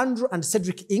called Andrew and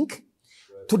Cedric Inc.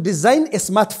 to design a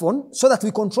smartphone so that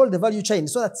we control the value chain,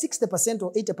 so that 60%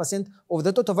 or 80% of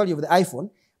the total value of the iPhone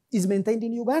is maintained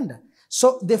in Uganda.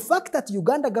 So the fact that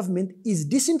Uganda government is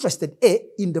disinterested, A,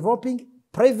 in developing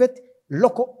private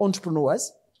local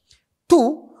entrepreneurs,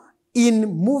 2, in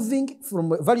moving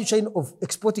from a value chain of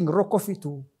exporting raw coffee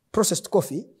to processed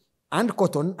coffee and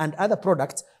cotton and other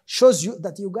products, shows you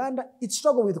that Uganda, its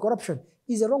struggle with corruption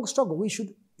is a wrong struggle. We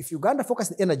should, if Uganda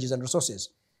focused the energies and resources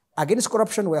against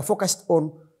corruption, we are focused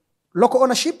on local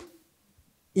ownership,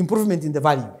 improvement in the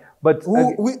value. But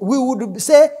we would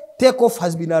say takeoff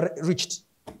has been reached.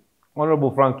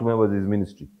 Honorable Frank remembers his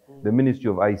ministry, the Ministry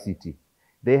of ICT.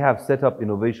 They have set up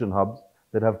innovation hubs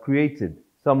that have created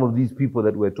some of these people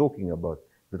that we're talking about,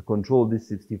 that control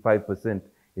this 65%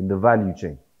 in the value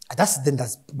chain. That's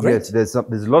great. Yes,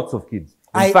 there's lots of kids.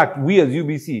 In fact, we as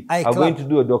UBC are going to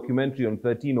do a documentary on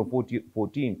 13 or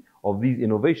 14 of these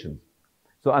innovations.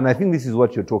 So, and I think this is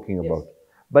what you're talking about.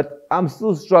 But I'm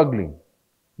still struggling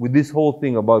with this whole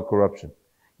thing about corruption.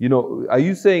 You know, are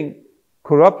you saying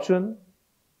corruption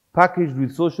packaged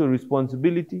with social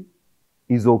responsibility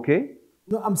is okay?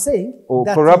 No, I'm saying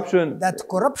that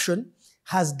corruption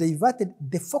has diverted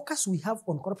the focus we have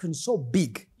on corruption is so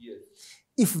big. Yes.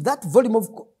 If that volume of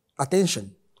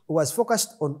attention was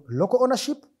focused on local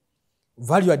ownership,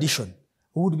 value addition,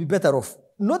 we would be better off.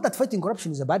 Not that fighting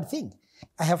corruption is a bad thing.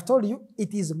 I have told you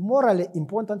it is morally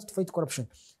important to fight corruption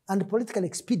and politically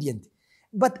expedient.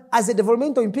 But as a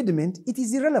developmental impediment, it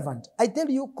is irrelevant. I tell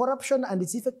you, corruption and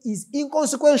its effect is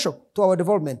inconsequential to our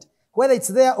development. Whether it's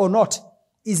there or not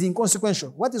is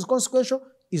inconsequential. What is consequential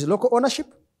is local ownership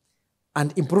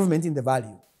and improvement in the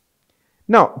value.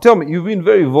 Now, tell me, you've been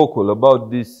very vocal about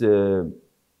this,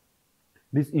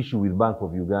 this issue with Bank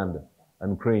of Uganda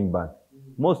and Crane Bank,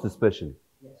 most especially.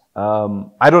 Yes.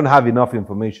 I don't have enough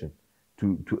information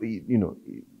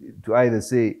to either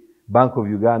say Bank of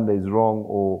Uganda is wrong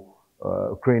or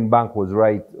Crane Bank was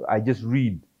right. I just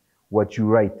read what you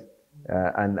write.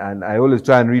 And I always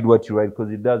try and read what you write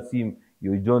because it does seem,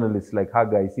 you're a journalist like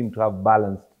Haga, you seem to have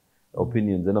balanced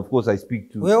opinions. And of course I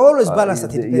speak to... We're always balanced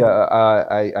at it. Yeah,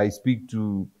 I speak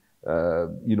to,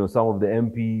 some of the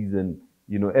MPs and,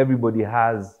 everybody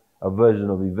has a version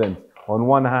of events. On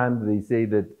one hand, they say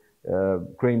that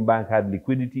Crane Bank had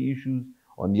liquidity issues.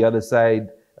 On the other side,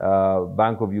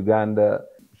 Bank of Uganda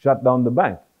shut down the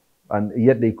bank. And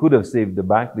yet they could have saved the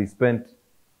bank. They spent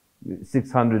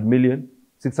 600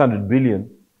 billion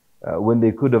when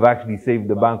they could have actually saved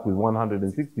the bank with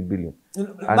 160 billion.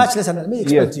 Much less than that. Let me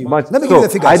explain to you. Let me give you the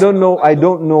figures. I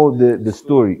don't know the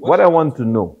story. What I want to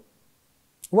know.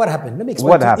 What happened? Let me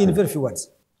explain to you in very few words.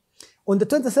 On the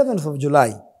 27th of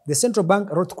July, the central bank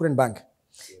wrote to Crane Bank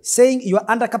saying you are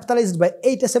undercapitalized by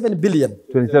 87 billion.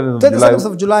 27th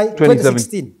of July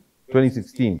 2016.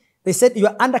 2016. They said you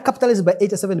are undercapitalized by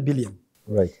 87 billion.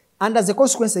 Right. And as a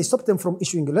consequence, they stopped them from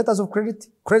issuing letters of credit,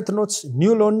 credit notes,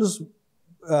 new loans,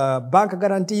 bank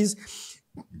guarantees,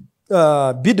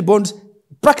 bid bonds.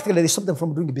 Practically, they stopped them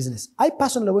from doing business. I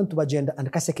personally went to Bajenda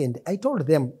and Kasekende. I told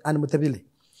them, and Mutabile,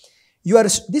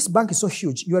 this bank is so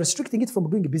huge, you are restricting it from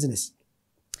doing business.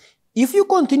 If you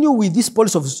continue with this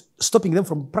policy of stopping them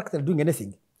from practically doing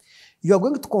anything, you are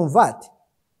going to convert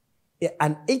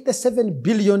an 87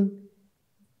 billion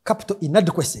capital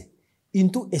inadequacy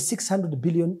into a 600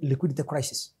 billion liquidity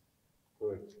crisis.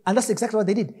 Correct. And that's exactly what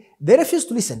they did. They refused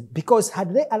to listen because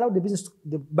had they allowed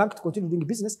the bank to continue doing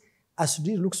business, as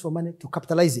Sudhir looks for money to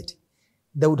capitalize it,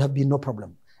 there would have been no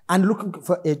problem. And looking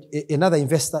for another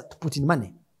investor to put in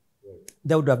money,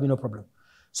 there would have been no problem.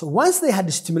 So once they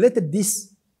had stimulated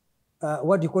this,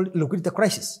 liquidity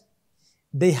crisis,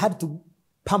 they had to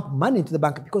pump money into the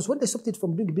bank because when they stopped it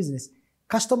from doing business,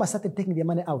 customers started taking their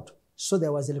money out. So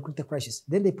there was a liquidity crisis.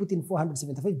 Then they put in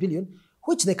 475 billion,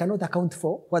 which they cannot account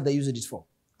for what they used it for.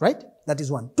 right? That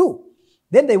is one. Two,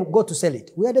 then they go to sell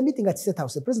it. We had a meeting at State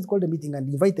House. The president called a meeting and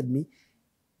invited me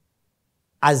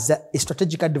as a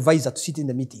strategic advisor to sit in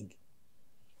the meeting.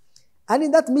 And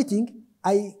in that meeting,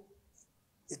 I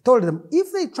told them,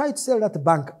 if they try to sell that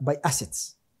bank by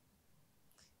assets,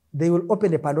 they will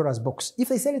open a Pandora's box. If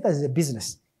they sell it as a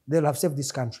business, they will have saved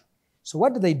this country. So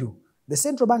what do? The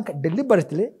central bank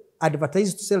deliberately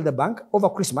advertised to sell the bank over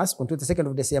Christmas on 22nd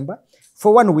of December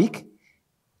for 1 week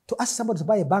to ask somebody to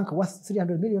buy a bank worth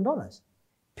 $300 million.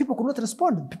 People could not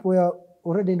respond. People were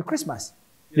already in Christmas.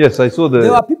 Yes, I saw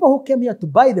There were people who came here to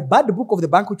buy the bad book of the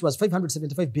bank, which was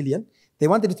 575 billion. They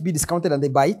wanted it to be discounted and they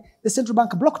buy it. The central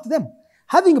bank blocked them.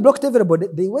 Having blocked everybody,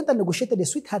 they went and negotiated a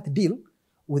sweetheart deal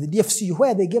with DFCU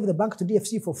where they gave the bank to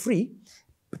DFCU for free,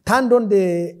 turned on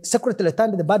the secretary,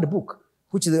 turned the bad book,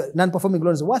 which is the non-performing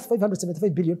loans worth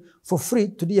 575 billion for free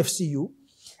to DFCU,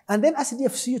 and then asked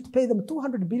DFCU to pay them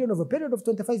 200 billion over a period of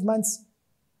 25 months,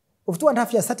 of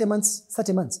 2.5 years,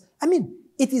 30 months. I mean,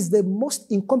 it is the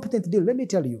most incompetent deal. Let me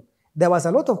tell you, there was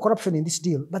a lot of corruption in this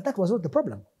deal, but that was not the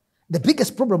problem. The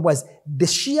biggest problem was the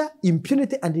sheer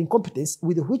impunity and incompetence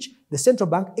with which the central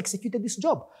bank executed this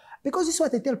job. Because this is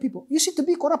what I tell people. You see, to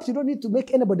be corrupt, you don't need to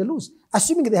make anybody lose.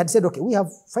 Assuming they had said, okay, we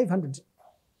have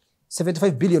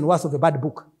 575 billion worth of a bad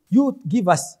book. You give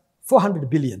us 400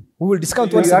 billion. We will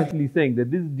discount. You're actually saying that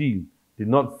this deal did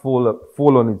not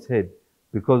fall on its head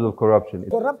because of corruption.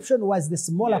 Corruption was the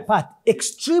smaller part.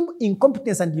 Extreme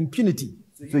incompetence and impunity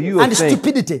So you are saying,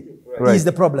 stupidity is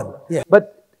the problem. Yeah.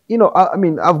 But you know, I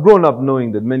mean, I've grown up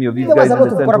knowing that many of these There guys was in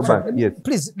a the lot of central corruption. bank. Yes.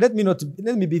 Please, let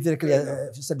me be very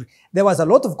clear, Cedric. There was a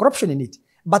lot of corruption in it.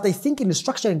 But I think in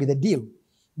structuring the deal,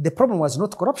 the problem was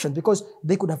not corruption because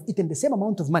they could have eaten the same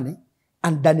amount of money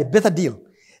and done a better deal.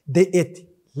 They ate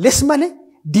less money,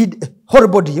 did a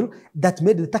horrible deal that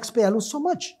made the taxpayer lose so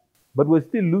much. But we're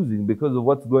still losing because of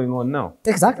what's going on now.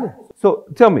 Exactly. So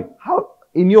tell me, how,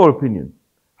 in your opinion,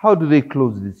 how do they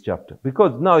close this chapter?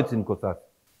 Because now it's in Kosas.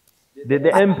 The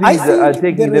MPs are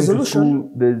taking them to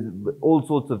school. There's all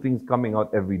sorts of things coming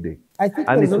out every day. I think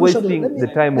and it's wasting the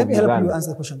time of Uganda. Let me help you answer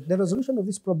the question. The resolution of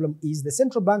this problem is the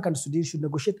central bank and Sudan should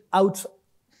negotiate out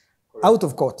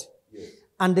of court. Yes.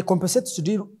 And they compensate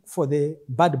Sudan for the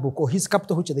bad book or his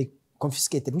capital, which they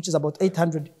confiscated, which is about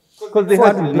 800. Because they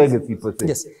had his legacy per se.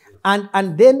 Yes.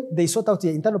 And then they sort out the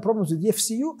internal problems with the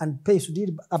FCU and pay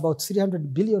Sudan about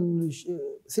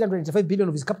 385 billion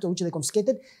of his capital, which they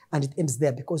confiscated, and it ends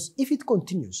there. Because if it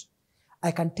continues, I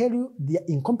can tell you the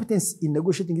incompetence in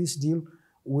negotiating this deal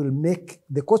will make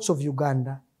the courts of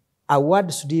Uganda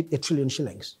award Sudan 1 trillion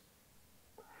shillings.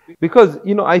 Because,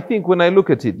 you know, I think when I look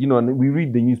at it, you know, and we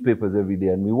read the newspapers every day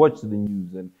and we watch the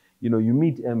news and, you know, you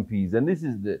meet MPs, and this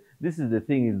is the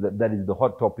thing is that is the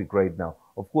hot topic right now.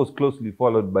 Of course, closely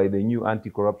followed by the new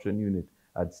anti-corruption unit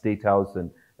at State House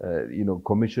and, you know,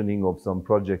 commissioning of some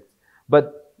projects.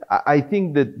 But I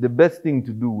think that the best thing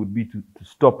to do would be to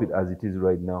stop it as it is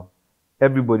right now.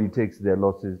 Everybody takes their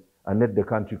losses and let the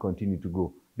country continue to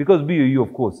grow. Because BOU,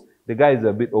 of course, the guys are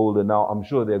a bit older now. I'm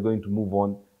sure they're going to move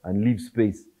on and leave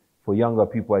space for younger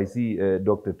people. I see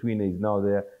Dr. Twine is now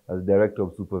there as Director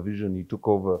of Supervision. He took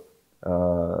over.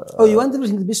 You want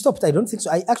everything to be stopped? I don't think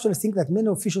so. I actually think that many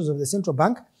officials of the central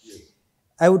bank,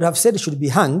 I would have said should be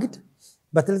hanged,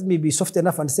 but let me be soft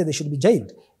enough and say they should be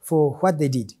jailed for what they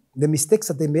did. The mistakes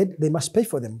that they made, they must pay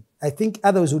for them. I think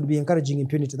others would be encouraging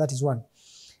impunity. That is one.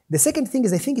 The second thing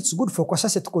is I think it's good for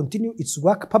Kwasase to continue its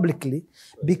work publicly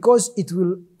because it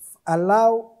will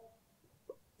allow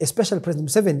especially President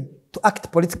Museveni to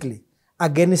act politically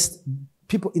against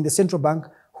people in the central bank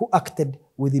who acted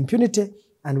with impunity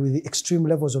and with the extreme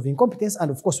levels of incompetence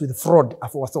and, of course, with fraud,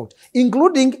 aforethought,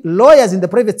 including lawyers in the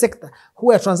private sector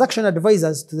who are transaction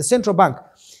advisors to the central bank.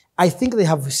 I think they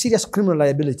have serious criminal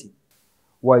liability.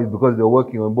 Why? Because they're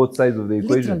working on both sides of the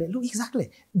equation. Literally,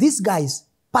 exactly. These guys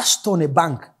passed on a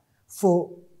bank for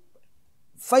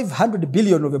 500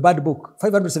 billion of a bad book,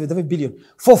 575 billion,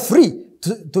 for free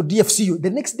to DFCU.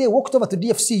 The next day walked over to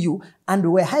DFCU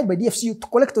and were hired by DFCU to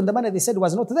collect on the money they said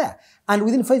was not there. And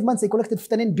within 5 months, they collected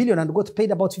 59 billion and got paid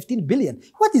about 15 billion.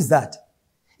 What is that?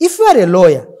 If you are a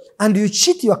lawyer and you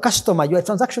cheat your customer, you are a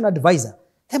transaction advisor,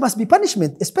 there must be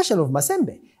punishment, especially of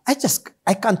Masembe. I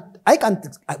can't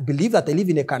believe that I live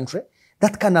in a country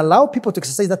that can allow people to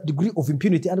exercise that degree of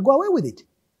impunity and go away with it.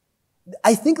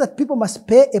 I think that people must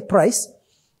pay a price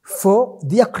for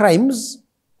their crimes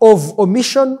of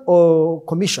omission or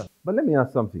commission. But let me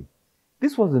ask something.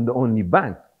 This wasn't the only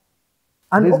bank.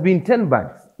 And there's been 10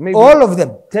 banks. Maybe all of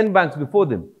them. 10 banks before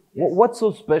them. Yes. What's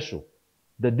so special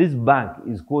that this bank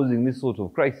is causing this sort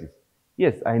of crisis?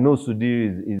 Yes, I know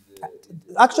Sudir is...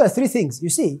 Actually, three things.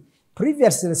 You see,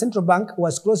 Previously, the central bank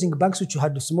was closing banks which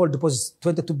had small deposits,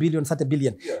 22 billion, 30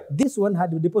 billion. Yeah. This one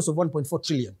had a deposit of 1.4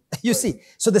 trillion. You see,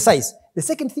 so the size. The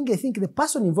second thing, I think the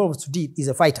person involved, Sudir, is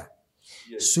a fighter.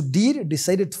 Yes. Sudir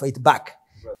decided to fight back.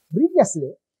 Right.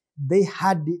 Previously, they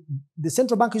had the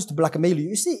central bank used to blackmail you.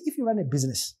 You see, if you run a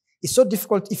business, it's so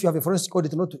difficult if you have a forensic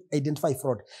audit not to identify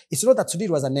fraud. It's not that Sudir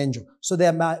was an angel. So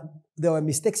there were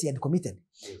mistakes he had committed.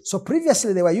 Yes. So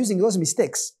previously, they were using those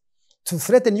mistakes to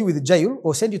threaten you with jail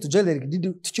or send you to jail like did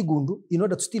to Chigundu in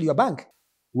order to steal your bank.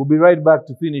 We'll be right back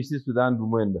to finish this with Andrew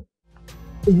Mwenda.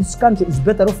 This country is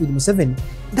better off with Museveni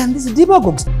than these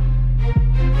demagogues.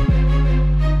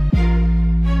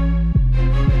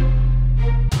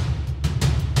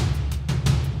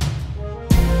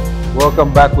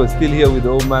 Welcome back. We're still here with the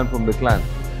old man from the clan.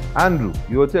 Andrew,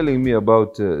 you were telling me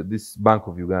about this Bank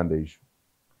of Uganda issue.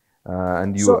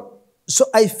 So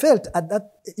I felt at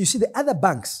that, you see, the other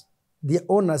banks, the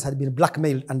owners had been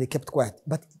blackmailed and they kept quiet.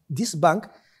 But this bank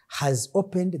has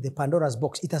opened the Pandora's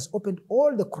box. It has opened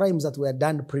all the crimes that were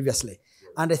done previously.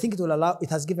 And I think it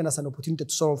has given us an opportunity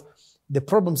to solve the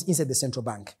problems inside the central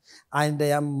bank. And I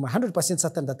am 100%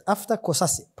 certain that after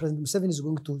Kosase, President Museveni is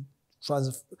going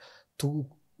to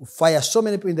fire so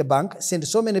many people in the bank, send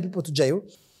so many people to jail,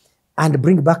 and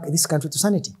bring back this country to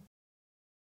sanity.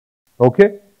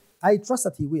 Okay. I trust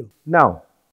that he will. Now,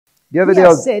 the other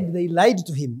day said they lied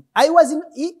to him. I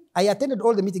attended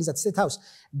all the meetings at State House.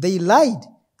 They lied,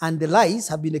 and the lies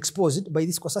have been exposed by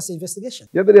this Kosase investigation.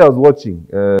 The other day I was watching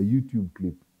a YouTube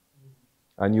clip,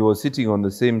 and you were sitting on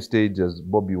the same stage as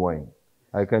Bobby Wine.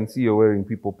 I can see you're wearing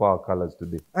People Power colors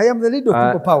today. I am the leader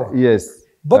of People Power. Yes.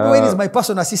 Bobby Wine is my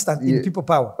personal assistant in People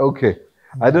Power. Okay.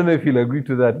 I don't know if you'll agree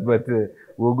to that, but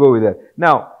we'll go with that.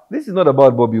 Now, this is not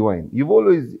about Bobby Wine. You've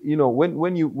always, you know, when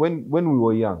we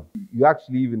were young, you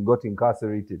actually even got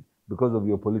incarcerated because of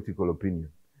your political opinion.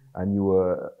 And you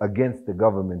were against the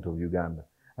government of Uganda.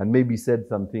 And maybe said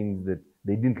some things that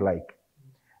they didn't like.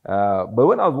 But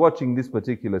when I was watching this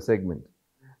particular segment,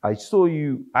 I saw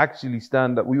you actually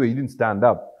stand up. You didn't stand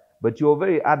up, but you were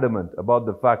very adamant about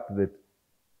the fact that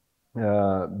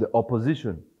the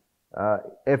opposition,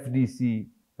 FDC,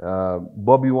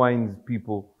 Bobby Wine's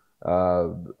people,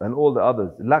 and all the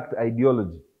others lacked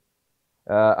ideology.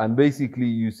 And basically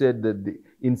you said that,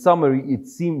 in summary, it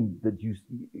seemed that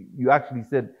you actually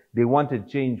said they wanted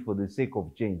change for the sake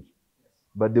of change.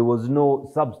 But there was no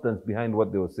substance behind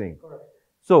what they were saying. Correct.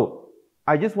 So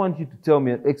I just want you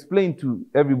to explain to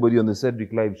everybody on the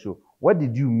Cedric Live show, what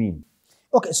did you mean?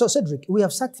 Okay, so Cedric, we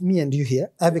have sat, me and you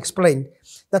here, I have explained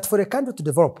that for a country to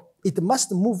develop, it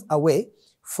must move away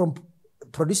from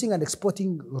producing and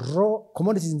exporting raw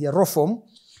commodities in their raw form,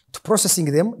 to processing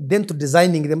them, then to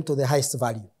designing them to the highest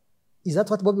value. Is that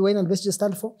what Bobby Wine and Vestige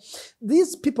stand for?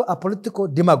 These people are political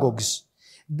demagogues.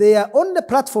 Their only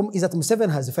platform is that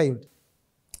Museveni has failed.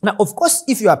 Now, of course,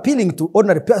 if you're appealing to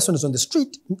ordinary persons on the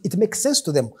street, it makes sense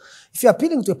to them. If you're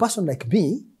appealing to a person like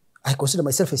me, I consider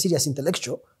myself a serious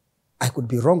intellectual, I could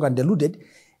be wrong and deluded,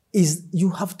 is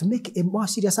you have to make a more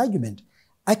serious argument.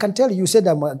 I can tell you, said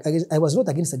I was not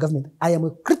against the government. I am a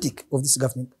critic of this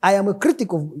government. I am a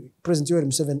critic of President Yoweri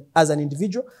Museveni as an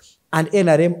individual and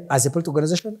NRM as a political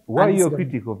organization. Why are you a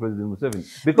critic of President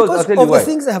Museveni? Because I'll tell you of the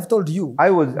things I have told you. I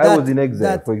was in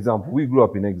exile, for example. We grew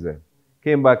up in exile.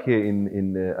 Came back here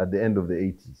at the end of the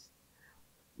 80s.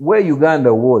 Where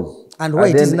Uganda was. And where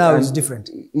it is now is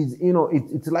different.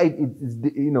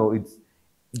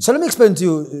 So let me explain to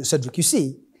you, Cedric. You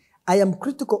see, I am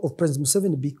critical of President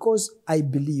Museveni because I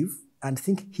believe and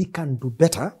think he can do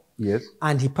better. Yes.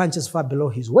 And he punches far below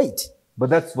his weight.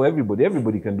 But that's for everybody.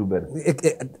 Everybody can do better.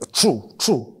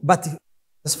 True. But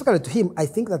specifically to him, I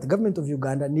think that the government of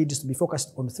Uganda needs to be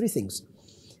focused on three things.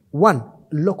 One,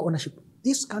 local ownership.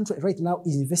 This country right now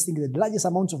is investing the largest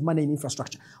amounts of money in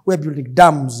infrastructure. We're building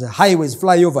dams, highways,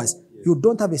 flyovers. Yes. You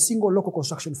don't have a single local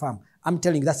construction firm. I'm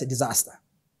telling you, that's a disaster.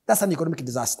 That's an economic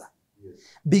disaster. Yes.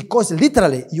 Because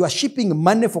literally, you are shipping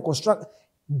money for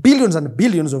billions and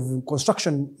billions of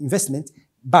construction investment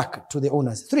back to the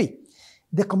owners. Three,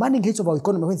 the commanding heads of our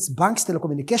economy, whether it's banks,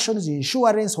 telecommunications,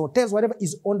 insurance, hotels, whatever,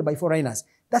 is owned by foreigners.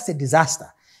 That's a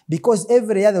disaster. Because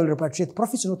every year they will repatriate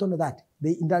profits. Not only that,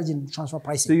 they indulge in transfer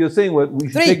pricing. So you're saying we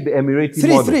should take the Emirati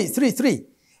model?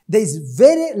 There is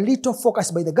very little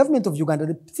focus by the government of Uganda.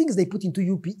 The things they put into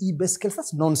UPE basically,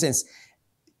 that's nonsense.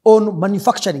 On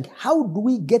manufacturing, how do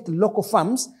we get local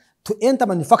firms to enter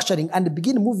manufacturing and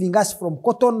begin moving us from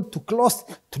cotton to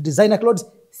cloth to designer clothes?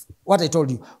 What I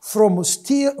told you, from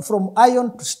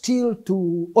iron to steel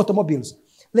to automobiles.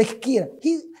 Like Kira,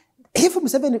 he from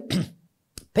Museveni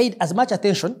paid as much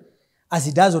attention as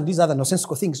he does on these other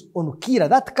nonsensical things. On Kira,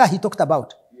 that car he talked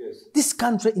about, yes. This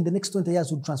country in the next 20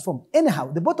 years will transform.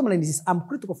 Anyhow, the bottom line is this, I'm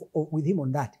critical with him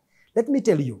on that. Let me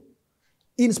tell you,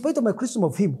 in spite of my criticism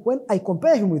of him, when I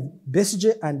compare him with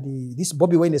Besigye and this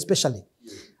Bobby Wine especially,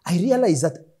 I realize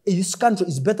that this country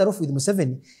is better off with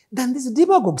Museveni than these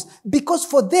demagogues. Because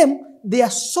for them, they are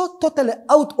so totally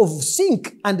out of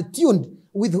sync and tuned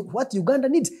with what Uganda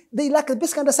needs. They lack the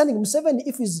basic understanding. Museveni,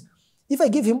 if I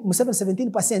give him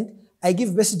Museveni 17%, I give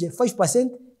Besigye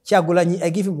 5%, Kyagulanyi, I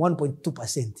give him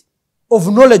 1.2%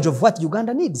 of knowledge of what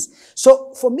Uganda needs.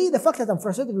 So for me, the fact that I'm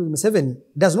frustrated with Museveni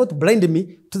does not blind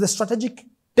me to the strategic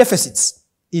deficits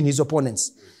in his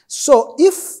opponents. So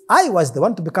if I was the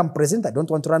one to become president, I don't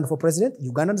want to run for president,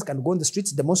 Ugandans can go on the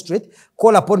streets, demonstrate,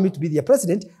 call upon me to be their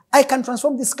president, I can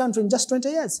transform this country in just 20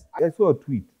 years. I saw a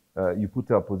tweet you put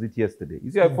up, was it yesterday?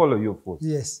 You see, I follow you, of course.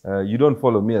 Yes. You don't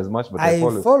follow me as much, but I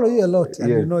follow you a lot, and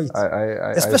yes, you know it.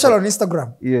 Especially on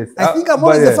Instagram. Yes. I think I'm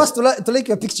always the first to like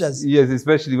your pictures. Yes,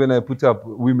 especially when I put up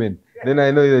women. Then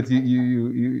I know that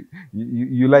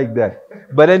you like that.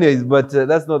 But anyways,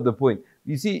 that's not the point.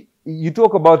 You see, you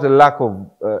talk about a lack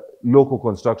of local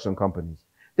construction companies.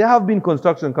 There have been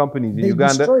construction companies in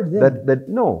Uganda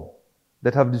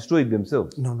that have destroyed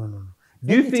themselves. No.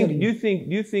 Do you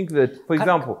think that, for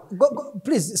example...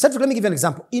 Please, Cedric, let me give you an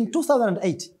example. In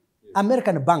 2008,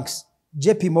 American banks,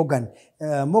 JP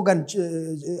Morgan,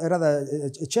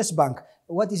 Chase Bank,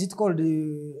 what is it called?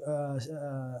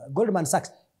 Goldman Sachs,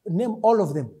 name all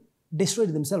of them,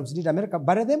 destroyed themselves. Did America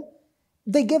bury them?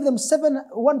 They gave them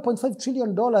 $1.5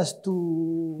 trillion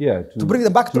to bring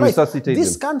them back to life.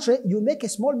 This country, you make a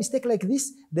small mistake like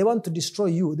this, they want to destroy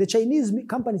you. The Chinese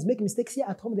companies make mistakes here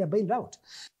at home, they are bailed out.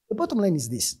 The bottom line is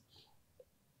this.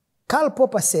 Karl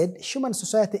Popper said, human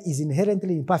society is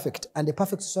inherently imperfect, and a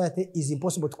perfect society is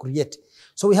impossible to create.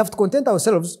 So we have to content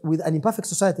ourselves with an imperfect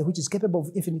society which is capable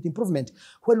of infinite improvement.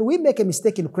 When we make a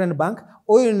mistake in Crane Bank,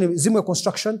 or in Zimwe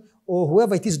Construction, or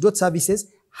whoever it is, Dot Services,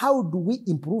 how do we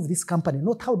improve this company?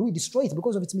 Not how do we destroy it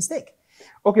because of its mistake.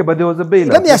 Okay, but there was a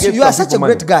bailout. Let me ask you, you are such a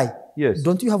great guy. Yes.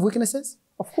 Don't you have weaknesses?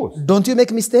 Of course. Don't you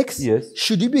make mistakes? Yes.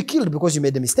 Should you be killed because you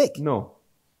made a mistake? No.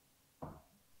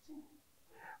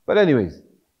 But anyways,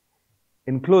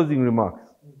 in closing remarks,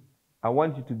 I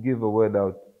want you to give a word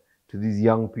out to these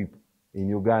young people in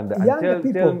Uganda and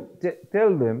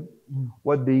tell them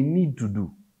what they need to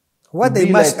do. What they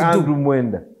must do. Andrew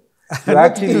Mwenda. To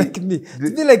actually, like me.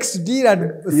 To be like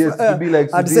Sudhir to be like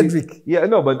and Cedric. Yeah,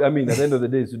 no, but I mean, at the end of the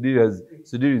day,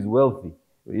 Sudhir is wealthy,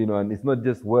 you know, and it's not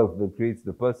just wealth that creates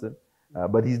the person,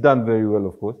 but he's done very well,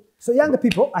 of course. So younger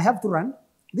people, I have to run.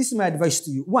 This is my advice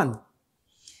to you. One,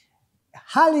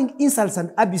 hurling insults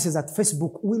and abuses at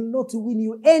Facebook will not win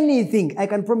you anything. I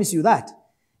can promise you that.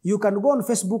 You can go on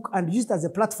Facebook and use it as a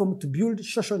platform to build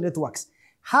social networks.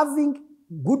 Having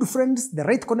good friends, the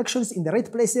right connections in the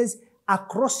right places,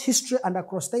 across history and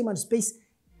across time and space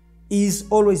is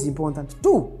always important.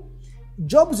 Two,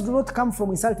 jobs do not come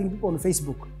from insulting people on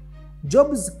Facebook.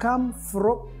 Jobs come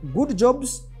from good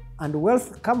jobs, and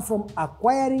wealth come from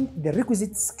acquiring the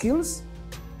requisite skills,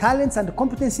 talents, and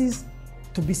competencies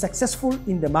to be successful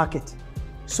in the market.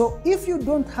 So if you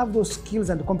don't have those skills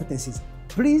and competencies,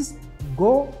 please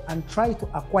go and try to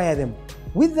acquire them.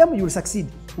 With them, you will succeed.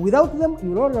 Without them,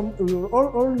 you will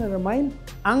all remain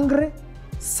angry,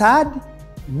 sad,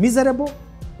 miserable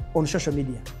on social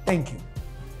media. Thank you.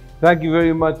 Thank you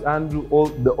very much, Andrew,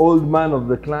 the old man of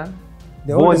the clan,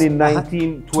 born in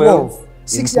 1912.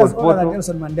 6 years older than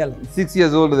Nelson Mandela. 6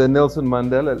 years older than Nelson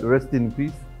Mandela, rest in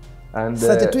peace. And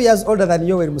 32 years older than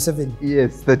Yoweri Museveni.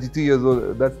 Yes, 32 years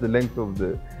old, that's the length of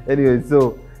the... Anyway,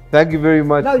 so thank you very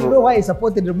much. Now you know why I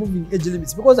supported removing age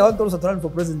limits, because I want also to run for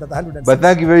president at 106. But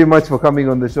thank you very much for coming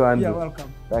on the show, Andrew. You're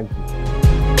welcome. Thank you.